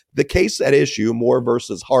 And the case at issue, Moore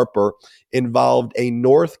versus Harper, involved a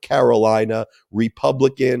North Carolina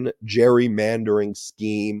Republican gerrymandering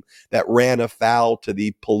scheme that ran afoul to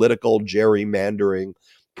the political gerrymandering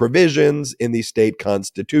provisions in the state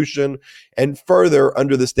constitution. And further,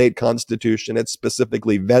 under the state constitution, it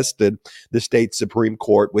specifically vested the state Supreme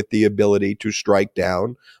Court with the ability to strike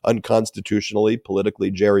down unconstitutionally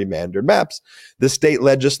politically gerrymandered maps. The state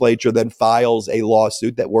legislature then files a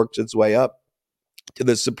lawsuit that works its way up to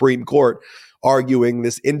the Supreme Court, arguing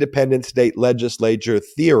this independent state legislature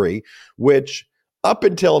theory, which up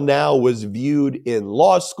until now was viewed in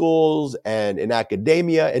law schools and in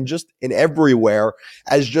academia and just in everywhere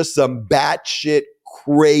as just some batshit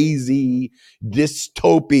crazy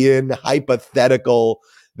dystopian hypothetical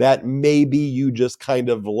that maybe you just kind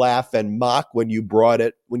of laugh and mock when you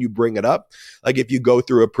bring it up. Like if you go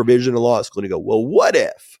through a provision of law school and you go, well, what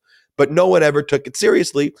if? But no one ever took it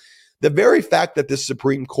seriously. The very fact that the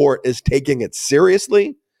Supreme Court is taking it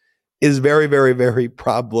seriously is very, very, very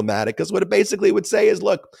problematic, because what it basically would say is,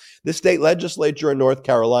 look, the state legislature in North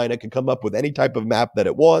Carolina can come up with any type of map that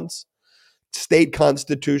it wants. State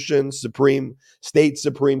constitution, state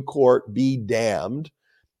Supreme Court be damned.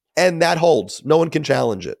 And that holds. No one can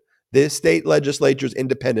challenge it. The state legislature is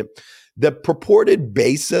independent. The purported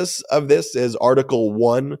basis of this is Article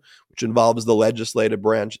 1, which involves the legislative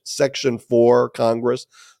branch, Section 4, Congress,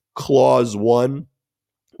 Clause 1,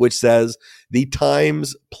 which says the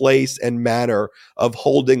times, place, and manner of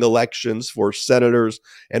holding elections for senators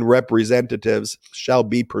and representatives shall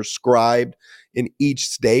be prescribed in each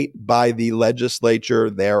state by the legislature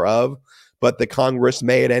thereof, but the Congress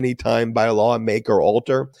may at any time by law make or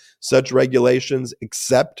alter such regulations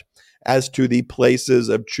except as to the places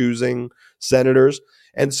of choosing senators.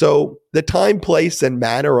 And so the time, place, and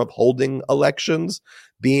manner of holding elections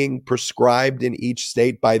being prescribed in each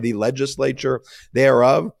state by the legislature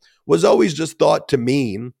thereof was always just thought to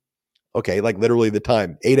mean, okay, like literally the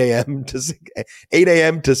time, 8 a.m.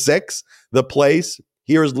 to 6, the place,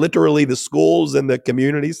 here's literally the schools and the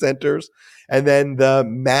community centers. And then the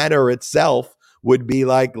manner itself would be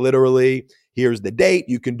like literally, here's the date,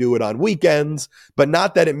 you can do it on weekends, but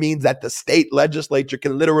not that it means that the state legislature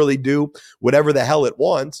can literally do whatever the hell it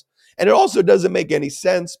wants. And it also doesn't make any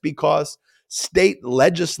sense because state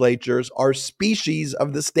legislatures are species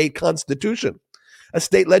of the state constitution. A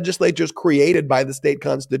state legislature is created by the state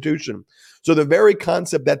constitution. So the very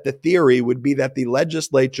concept that the theory would be that the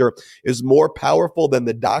legislature is more powerful than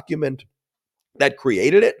the document that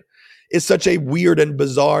created it is such a weird and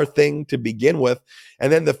bizarre thing to begin with.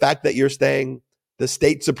 And then the fact that you're saying the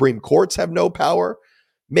state Supreme Courts have no power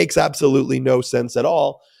makes absolutely no sense at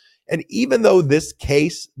all. And even though this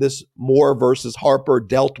case, this Moore versus Harper,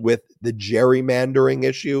 dealt with the gerrymandering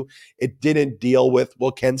issue, it didn't deal with,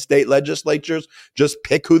 well, can state legislatures just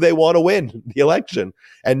pick who they want to win the election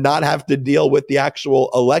and not have to deal with the actual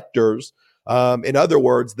electors In other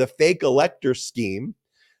words, the fake elector scheme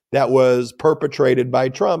that was perpetrated by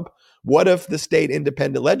Trump. What if the state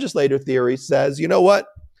independent legislator theory says, you know what?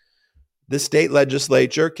 The state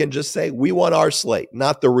legislature can just say, we want our slate,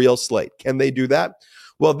 not the real slate. Can they do that?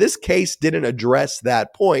 Well, this case didn't address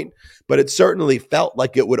that point, but it certainly felt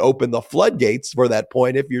like it would open the floodgates for that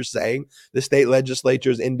point if you're saying the state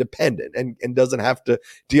legislature is independent and doesn't have to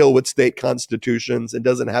deal with state constitutions and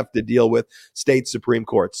doesn't have to deal with state Supreme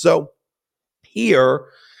Courts. So here,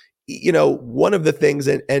 one of the things,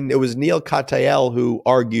 and it was Neil Katyal who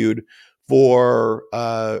argued for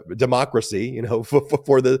democracy,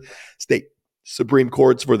 for the state Supreme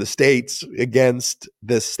Courts for the states against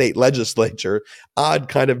the state legislature. Odd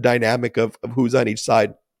kind of dynamic of who's on each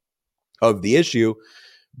side of the issue.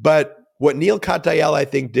 But what Neil Katyal, I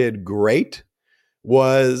think, did great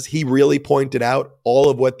was he really pointed out all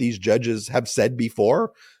of what these judges have said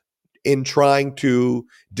before in trying to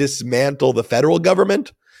dismantle the federal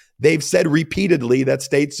government. They've said repeatedly that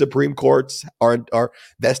state Supreme Courts are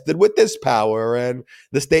vested with this power and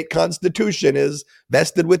the state constitution is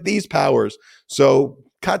vested with these powers. So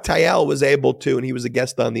Katyal was able to, and he was a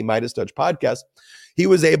guest on the Midas Touch podcast, he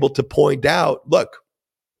was able to point out, look,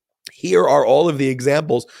 here are all of the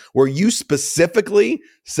examples where you specifically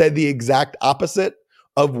said the exact opposite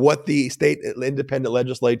of what the state independent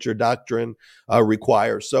legislature doctrine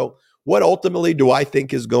requires. So what ultimately do I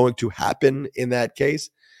think is going to happen in that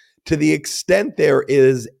case? To the extent there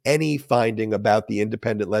is any finding about the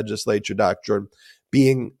independent legislature doctrine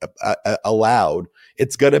being allowed,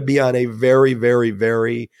 it's going to be on a very, very,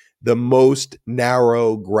 very the most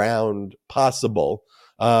narrow ground possible.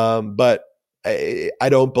 But I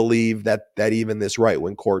don't believe that even this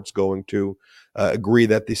right-wing court's going to agree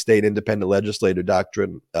that the state independent legislature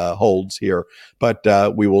doctrine holds here. But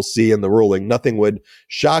we will see in the ruling. Nothing would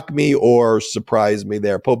shock me or surprise me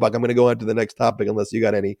there. Popok, I'm going to go on to the next topic unless you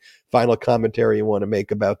got any final commentary you want to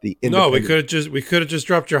make about the No, we could have just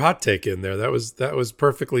dropped your hot take in there. That was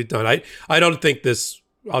perfectly done. I don't think this.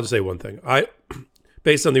 I'll just say one thing.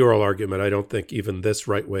 Based on the oral argument, I don't think even this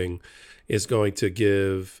right wing is going to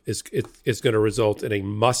it's going to result in a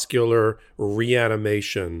muscular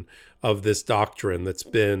reanimation of this doctrine that's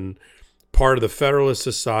been part of the Federalist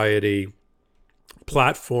Society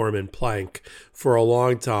platform and plank for a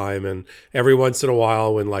long time. And every once in a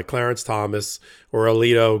while when like Clarence Thomas or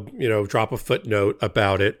Alito, drop a footnote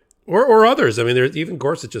about it, or others. I mean, there's even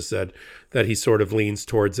Gorsuch just said that he sort of leans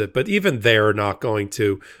towards it, but even they're not going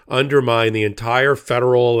to undermine the entire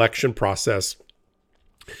federal election process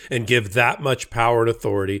and give that much power and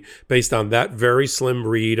authority based on that very slim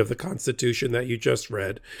read of the Constitution that you just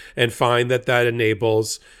read, and find that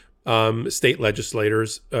enables state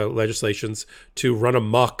legislations to run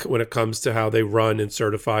amok when it comes to how they run and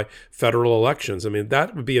certify federal elections. I mean,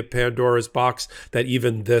 that would be a Pandora's box that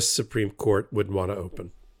even this Supreme Court would want to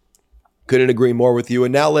open. Couldn't agree more with you.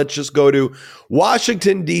 And now let's just go to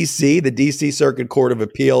Washington, D.C., the D.C. Circuit Court of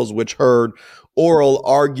Appeals, which heard oral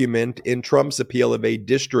argument in Trump's appeal of a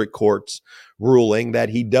district court's ruling that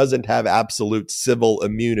he doesn't have absolute civil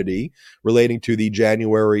immunity relating to the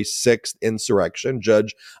January 6th insurrection.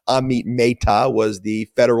 Judge Amit Mehta was the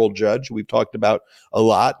federal judge we've talked about a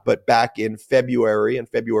lot, but back in February, on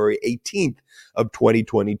February 18th of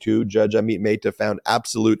 2022, Judge Amit Mehta found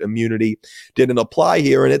absolute immunity didn't apply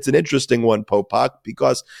here. And it's an interesting one, Popok,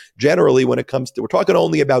 because generally when it comes to, we're talking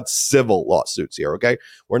only about civil lawsuits here, okay?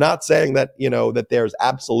 We're not saying that, that there's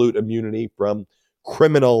absolute immunity from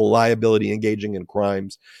criminal liability engaging in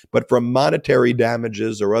crimes, but from monetary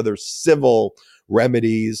damages or other civil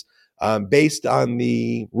remedies based on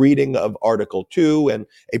the reading of Article 2 and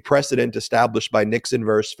a precedent established by Nixon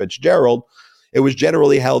versus Fitzgerald. It was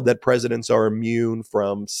generally held that presidents are immune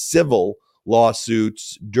from civil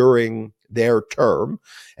lawsuits during their term.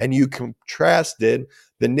 And you contrasted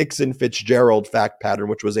the Nixon-Fitzgerald fact pattern,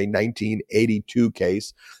 which was a 1982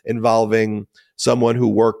 case involving someone who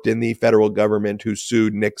worked in the federal government who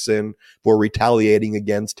sued Nixon for retaliating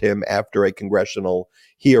against him after a congressional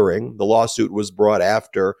hearing. The lawsuit was brought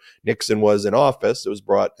after Nixon was in office. It was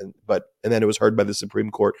brought, and then it was heard by the Supreme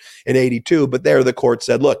Court in 82. But there the court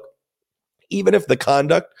said, look, even if the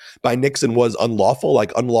conduct by Nixon was unlawful,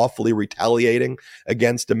 like unlawfully retaliating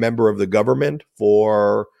against a member of the government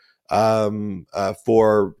for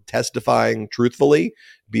testifying truthfully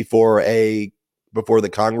before the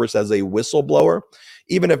Congress as a whistleblower,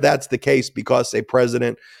 even if that's the case, because a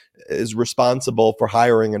president is responsible for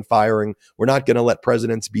hiring and firing, we're not going to let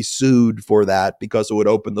presidents be sued for that because it would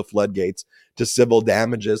open the floodgates to civil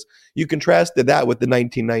damages. You contrasted that with the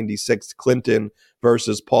 1996 Clinton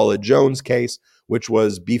versus Paula Jones case, which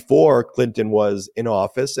was before Clinton was in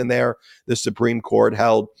office. And there, the Supreme Court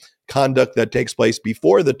held conduct that takes place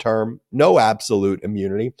before the term, no absolute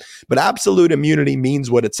immunity. But absolute immunity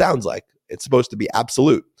means what it sounds like. It's supposed to be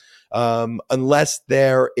absolute, unless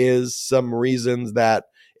there is some reasons that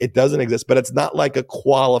it doesn't exist, but it's not like a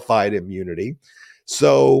qualified immunity.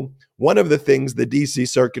 So one of the things the DC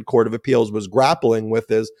Circuit Court of Appeals was grappling with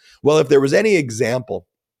is, well, if there was any example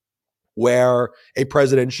where a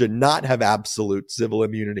president should not have absolute civil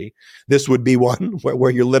immunity, this would be one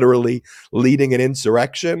where you're literally leading an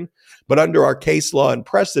insurrection. But under our case law and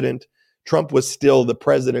precedent, Trump was still the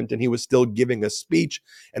president and he was still giving a speech.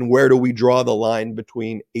 And where do we draw the line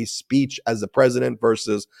between a speech as a president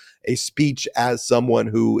versus a speech as someone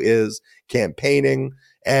who is campaigning?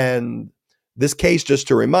 And this case, just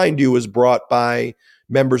to remind you, was brought by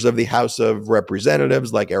members of the House of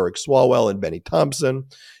Representatives like Eric Swalwell and Benny Thompson.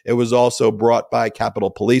 It was also brought by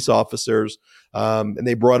Capitol Police officers, and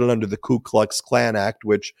they brought it under the Ku Klux Klan Act,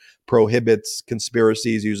 which prohibits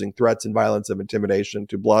conspiracies using threats and violence of intimidation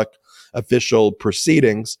to block official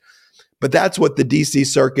proceedings. But that's what the DC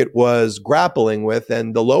Circuit was grappling with.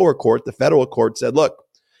 And the lower court, the federal court, said, look,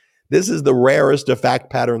 this is the rarest of fact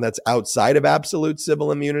pattern that's outside of absolute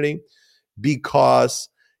civil immunity because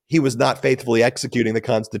he was not faithfully executing the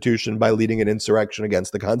Constitution by leading an insurrection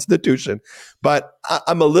against the Constitution. But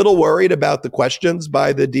I'm a little worried about the questions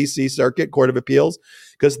by the DC Circuit Court of Appeals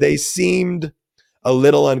because they seemed a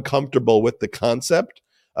little uncomfortable with the concept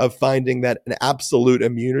of finding that an absolute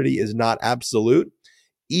immunity is not absolute,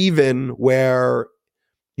 even where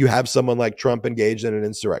you have someone like Trump engaged in an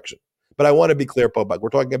insurrection. But I want to be clear, Popok, we're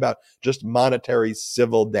talking about just monetary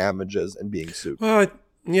civil damages and being sued. Well,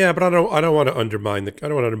 yeah, but I don't want to undermine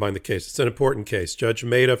the case. It's an important case. Judge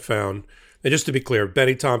Maida found, and just to be clear,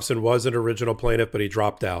 Benny Thompson was an original plaintiff, but he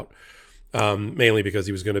dropped out, mainly because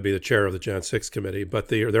he was going to be the chair of the Jan 6 committee. But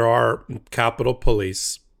there are Capitol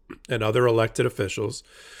Police and other elected officials,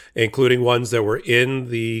 including ones that were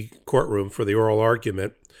in the courtroom for the oral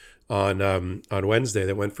argument on Wednesday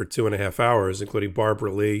that went for 2.5 hours, including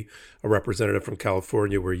Barbara Lee, a representative from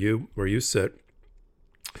California, where you sit.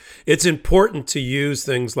 It's important to use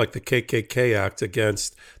things like the KKK Act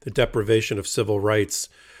against the deprivation of civil rights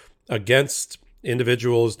against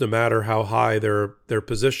individuals, no matter how high their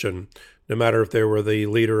position, no matter if they were the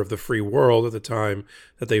leader of the free world at the time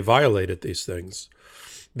that they violated these things.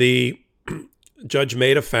 The Judge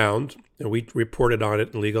Maida found, and we reported on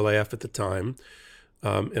it in Legal AF at the time,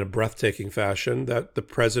 in a breathtaking fashion, that the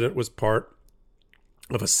president was part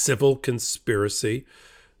of a civil conspiracy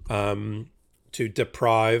to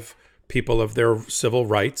deprive people of their civil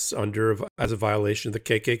rights as a violation of the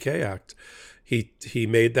KKK Act. He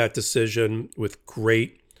made that decision with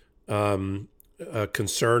great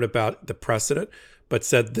concern about the precedent, but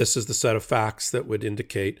said this is the set of facts that would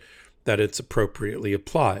indicate that it's appropriately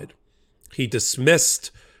applied. He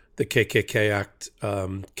dismissed the KKK Act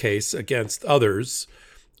case against others,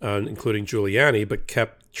 including Giuliani, but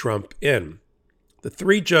kept Trump in. The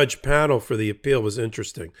 3-judge panel for the appeal was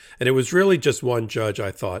interesting. And it was really just one judge,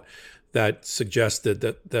 I thought, that suggested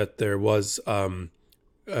that there was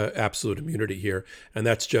absolute immunity here. And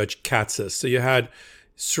that's Judge Katsas. So you had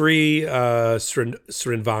Sri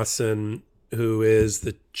Srinivasan, who is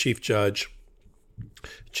the chief judge,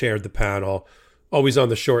 chaired the panel, always on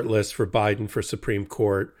the short list for Biden for Supreme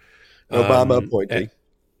Court. Obama appointee.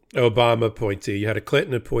 Obama appointee. You had a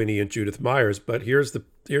Clinton appointee and Judith Myers. But here's the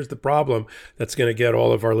problem that's going to get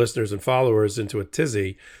all of our listeners and followers into a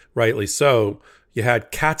tizzy, rightly so. You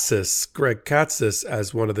had Greg Katsas,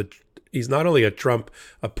 as he's not only a Trump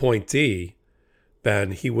appointee,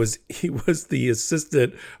 Ben, he was the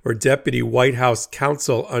assistant or deputy White House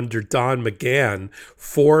counsel under Don McGahn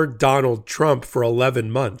for Donald Trump for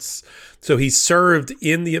 11 months. So he served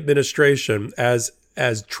in the administration as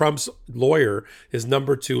Trump's lawyer, his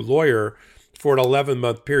number 2 lawyer, for an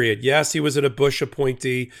 11-month period. Yes, he was a Bush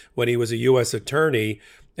appointee when he was a U.S. attorney,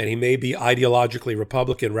 and he may be ideologically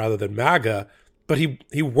Republican rather than MAGA, but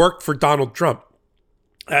he worked for Donald Trump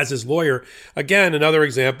as his lawyer. Again, another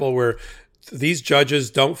example where these judges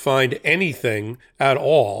don't find anything at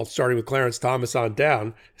all, starting with Clarence Thomas on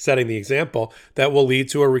down, setting the example, that will lead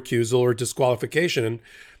to a recusal or disqualification.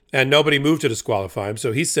 And nobody moved to disqualify him,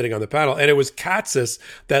 so he's sitting on the panel. And it was Katsas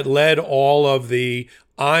that led all of the,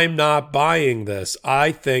 I'm not buying this.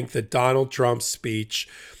 I think that Donald Trump's speech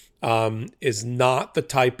is not the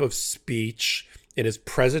type of speech It is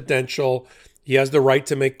presidential. He has the right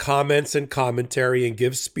to make comments and commentary and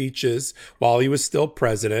give speeches while he was still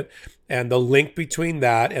president. And the link between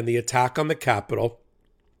that and the attack on the Capitol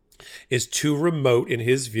is too remote in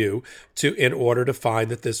his view in order to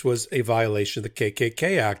find that this was a violation of the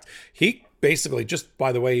KKK Act. He basically, just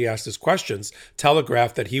by the way he asked his questions,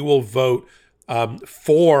 telegraphed that he will vote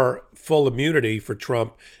for full immunity for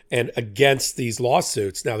Trump and against these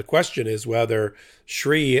lawsuits. Now the question is whether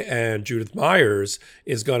Shree and Judith Myers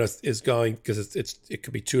is going because it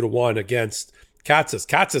could be 2-1 against Katsas.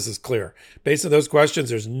 Katsas is clear. Based on those questions,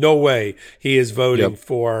 there's no way he is voting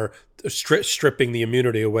for stripping the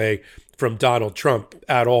immunity away from Donald Trump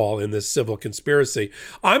at all in this civil conspiracy.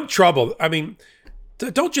 I'm troubled. I mean,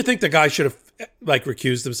 don't you think the guy should have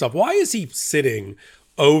recused himself? Why is he sitting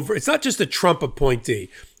over? It's not just a Trump appointee.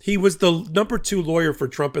 He was the number 2 lawyer for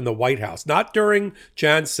Trump in the White House. Not during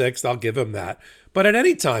Jan 6th, I'll give him that. But at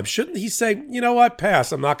any time, shouldn't he say, you know what,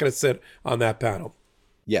 pass, I'm not going to sit on that panel?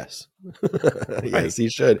 Yes. Yes, he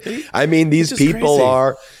should. I mean, these people crazy.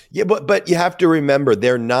 are, but you have to remember,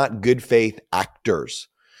 they're not good faith actors.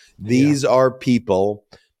 These are people,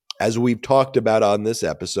 as we've talked about on this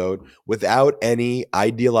episode, without any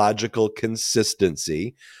ideological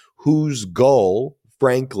consistency, whose goal,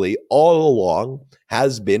 frankly, all along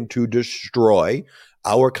has been to destroy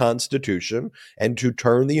our Constitution and to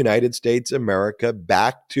turn the United States of America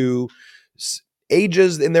back to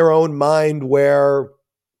ages in their own mind where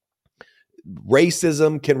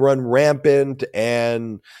racism can run rampant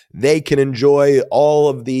and they can enjoy all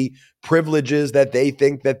of the privileges that they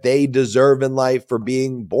think that they deserve in life for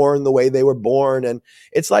being born the way they were born. And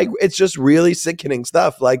it's just really sickening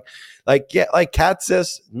stuff. Like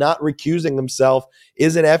Katsas not recusing himself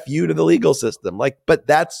is an FU to the legal system. But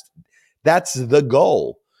that's the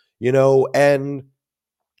goal, and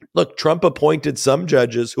look, Trump appointed some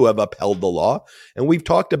judges who have upheld the law, and we've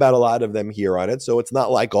talked about a lot of them here on it, so it's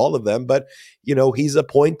not like all of them, but, he's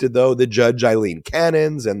appointed, though, the Judge Eileen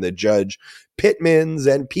Cannons and the Judge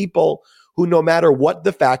Pittmans and people who, no matter what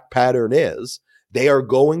the fact pattern is, they are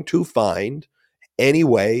going to find any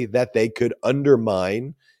way that they could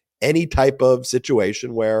undermine any type of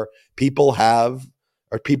situation where people are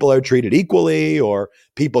treated equally, or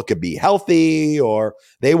people could be healthy, or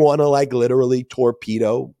they want to literally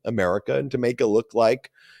torpedo America and to make it look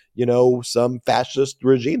like, some fascist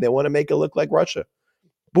regime. They want to make it look like Russia.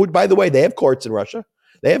 But by the way, they have courts in Russia.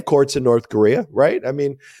 They have courts in North Korea, right? I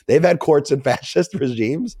mean, they've had courts in fascist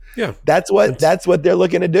regimes. Yeah, that's what they're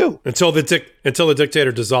looking to do until the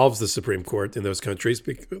dictator dissolves the Supreme Court in those countries.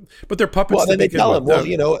 But they're puppets. Well, then they tell them,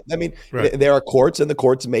 right. There are courts, and the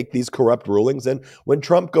courts make these corrupt rulings. And when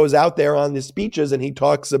Trump goes out there on his speeches and he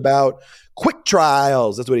talks about quick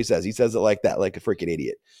trials, that's what he says. He says it like that, like a freaking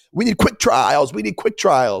idiot. We need quick trials. We need quick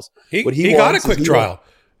trials. He got a quick trial.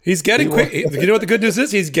 He's getting quick. You know what the good news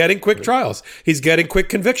is? He's getting quick trials. He's getting quick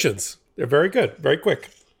convictions. They're very good, very quick.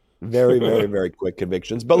 Very, very, very quick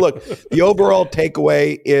convictions. But look, the overall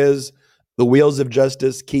takeaway is the wheels of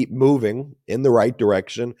justice keep moving in the right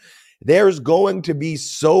direction. There's going to be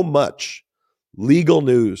so much legal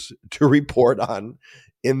news to report on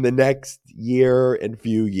in the next year and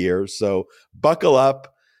few years. So buckle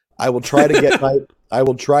up. I will try to get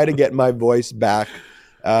my voice back.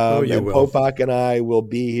 And Popok and I will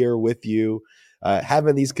be here with you,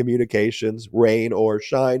 having these communications, rain or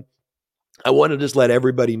shine. I want to just let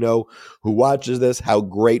everybody know who watches this how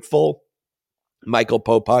grateful Michael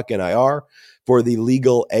Popok and I are for the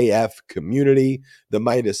legal AF community, the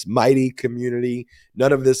Midas Mighty community.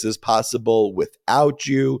 None of this is possible without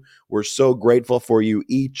you. We're so grateful for you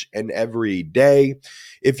each and every day.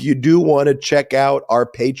 If you do want to check out our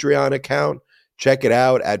Patreon account, check it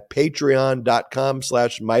out at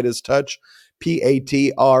patreon.com/MidasTouch,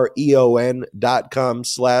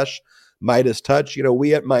 patreon.com/MidasTouch.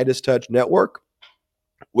 We at Midas Touch Network,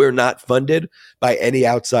 we're not funded by any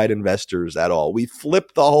outside investors at all. We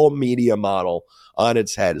flipped the whole media model on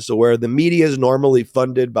its head. So where the media is normally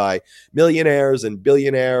funded by millionaires and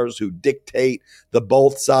billionaires who dictate the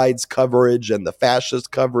both sides coverage and the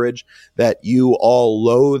fascist coverage that you all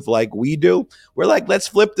loathe like we do, we're like, let's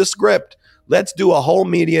flip the script. Let's do a whole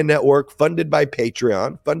media network funded by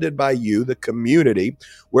Patreon, funded by you, the community,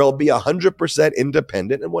 where it'll be 100%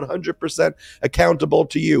 independent and 100% accountable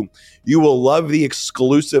to you. You will love the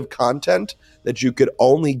exclusive content that you could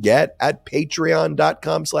only get at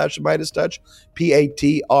patreon.com/MidasTouch,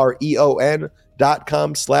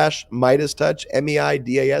 patreon.com/MidasTouch,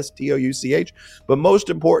 MeidaStouch. But most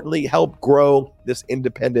importantly, help grow this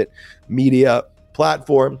independent media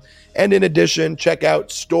platform. And in addition, check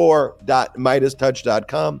out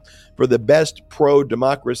store.MeidasTouch.com for the best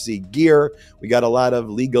pro-democracy gear. We got a lot of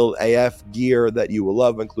legal AF gear that you will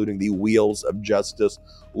love, including the Wheels of Justice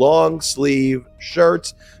long sleeve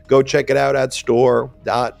shirts. Go check it out at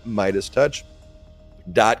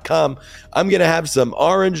store.MeidasTouch.com. I'm going to have some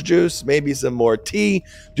orange juice, maybe some more tea,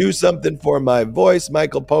 do something for my voice.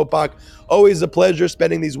 Michael Popok, always a pleasure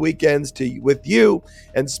spending these weekends with you,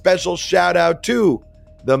 and special shout out to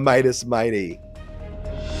the Meidas Mighty.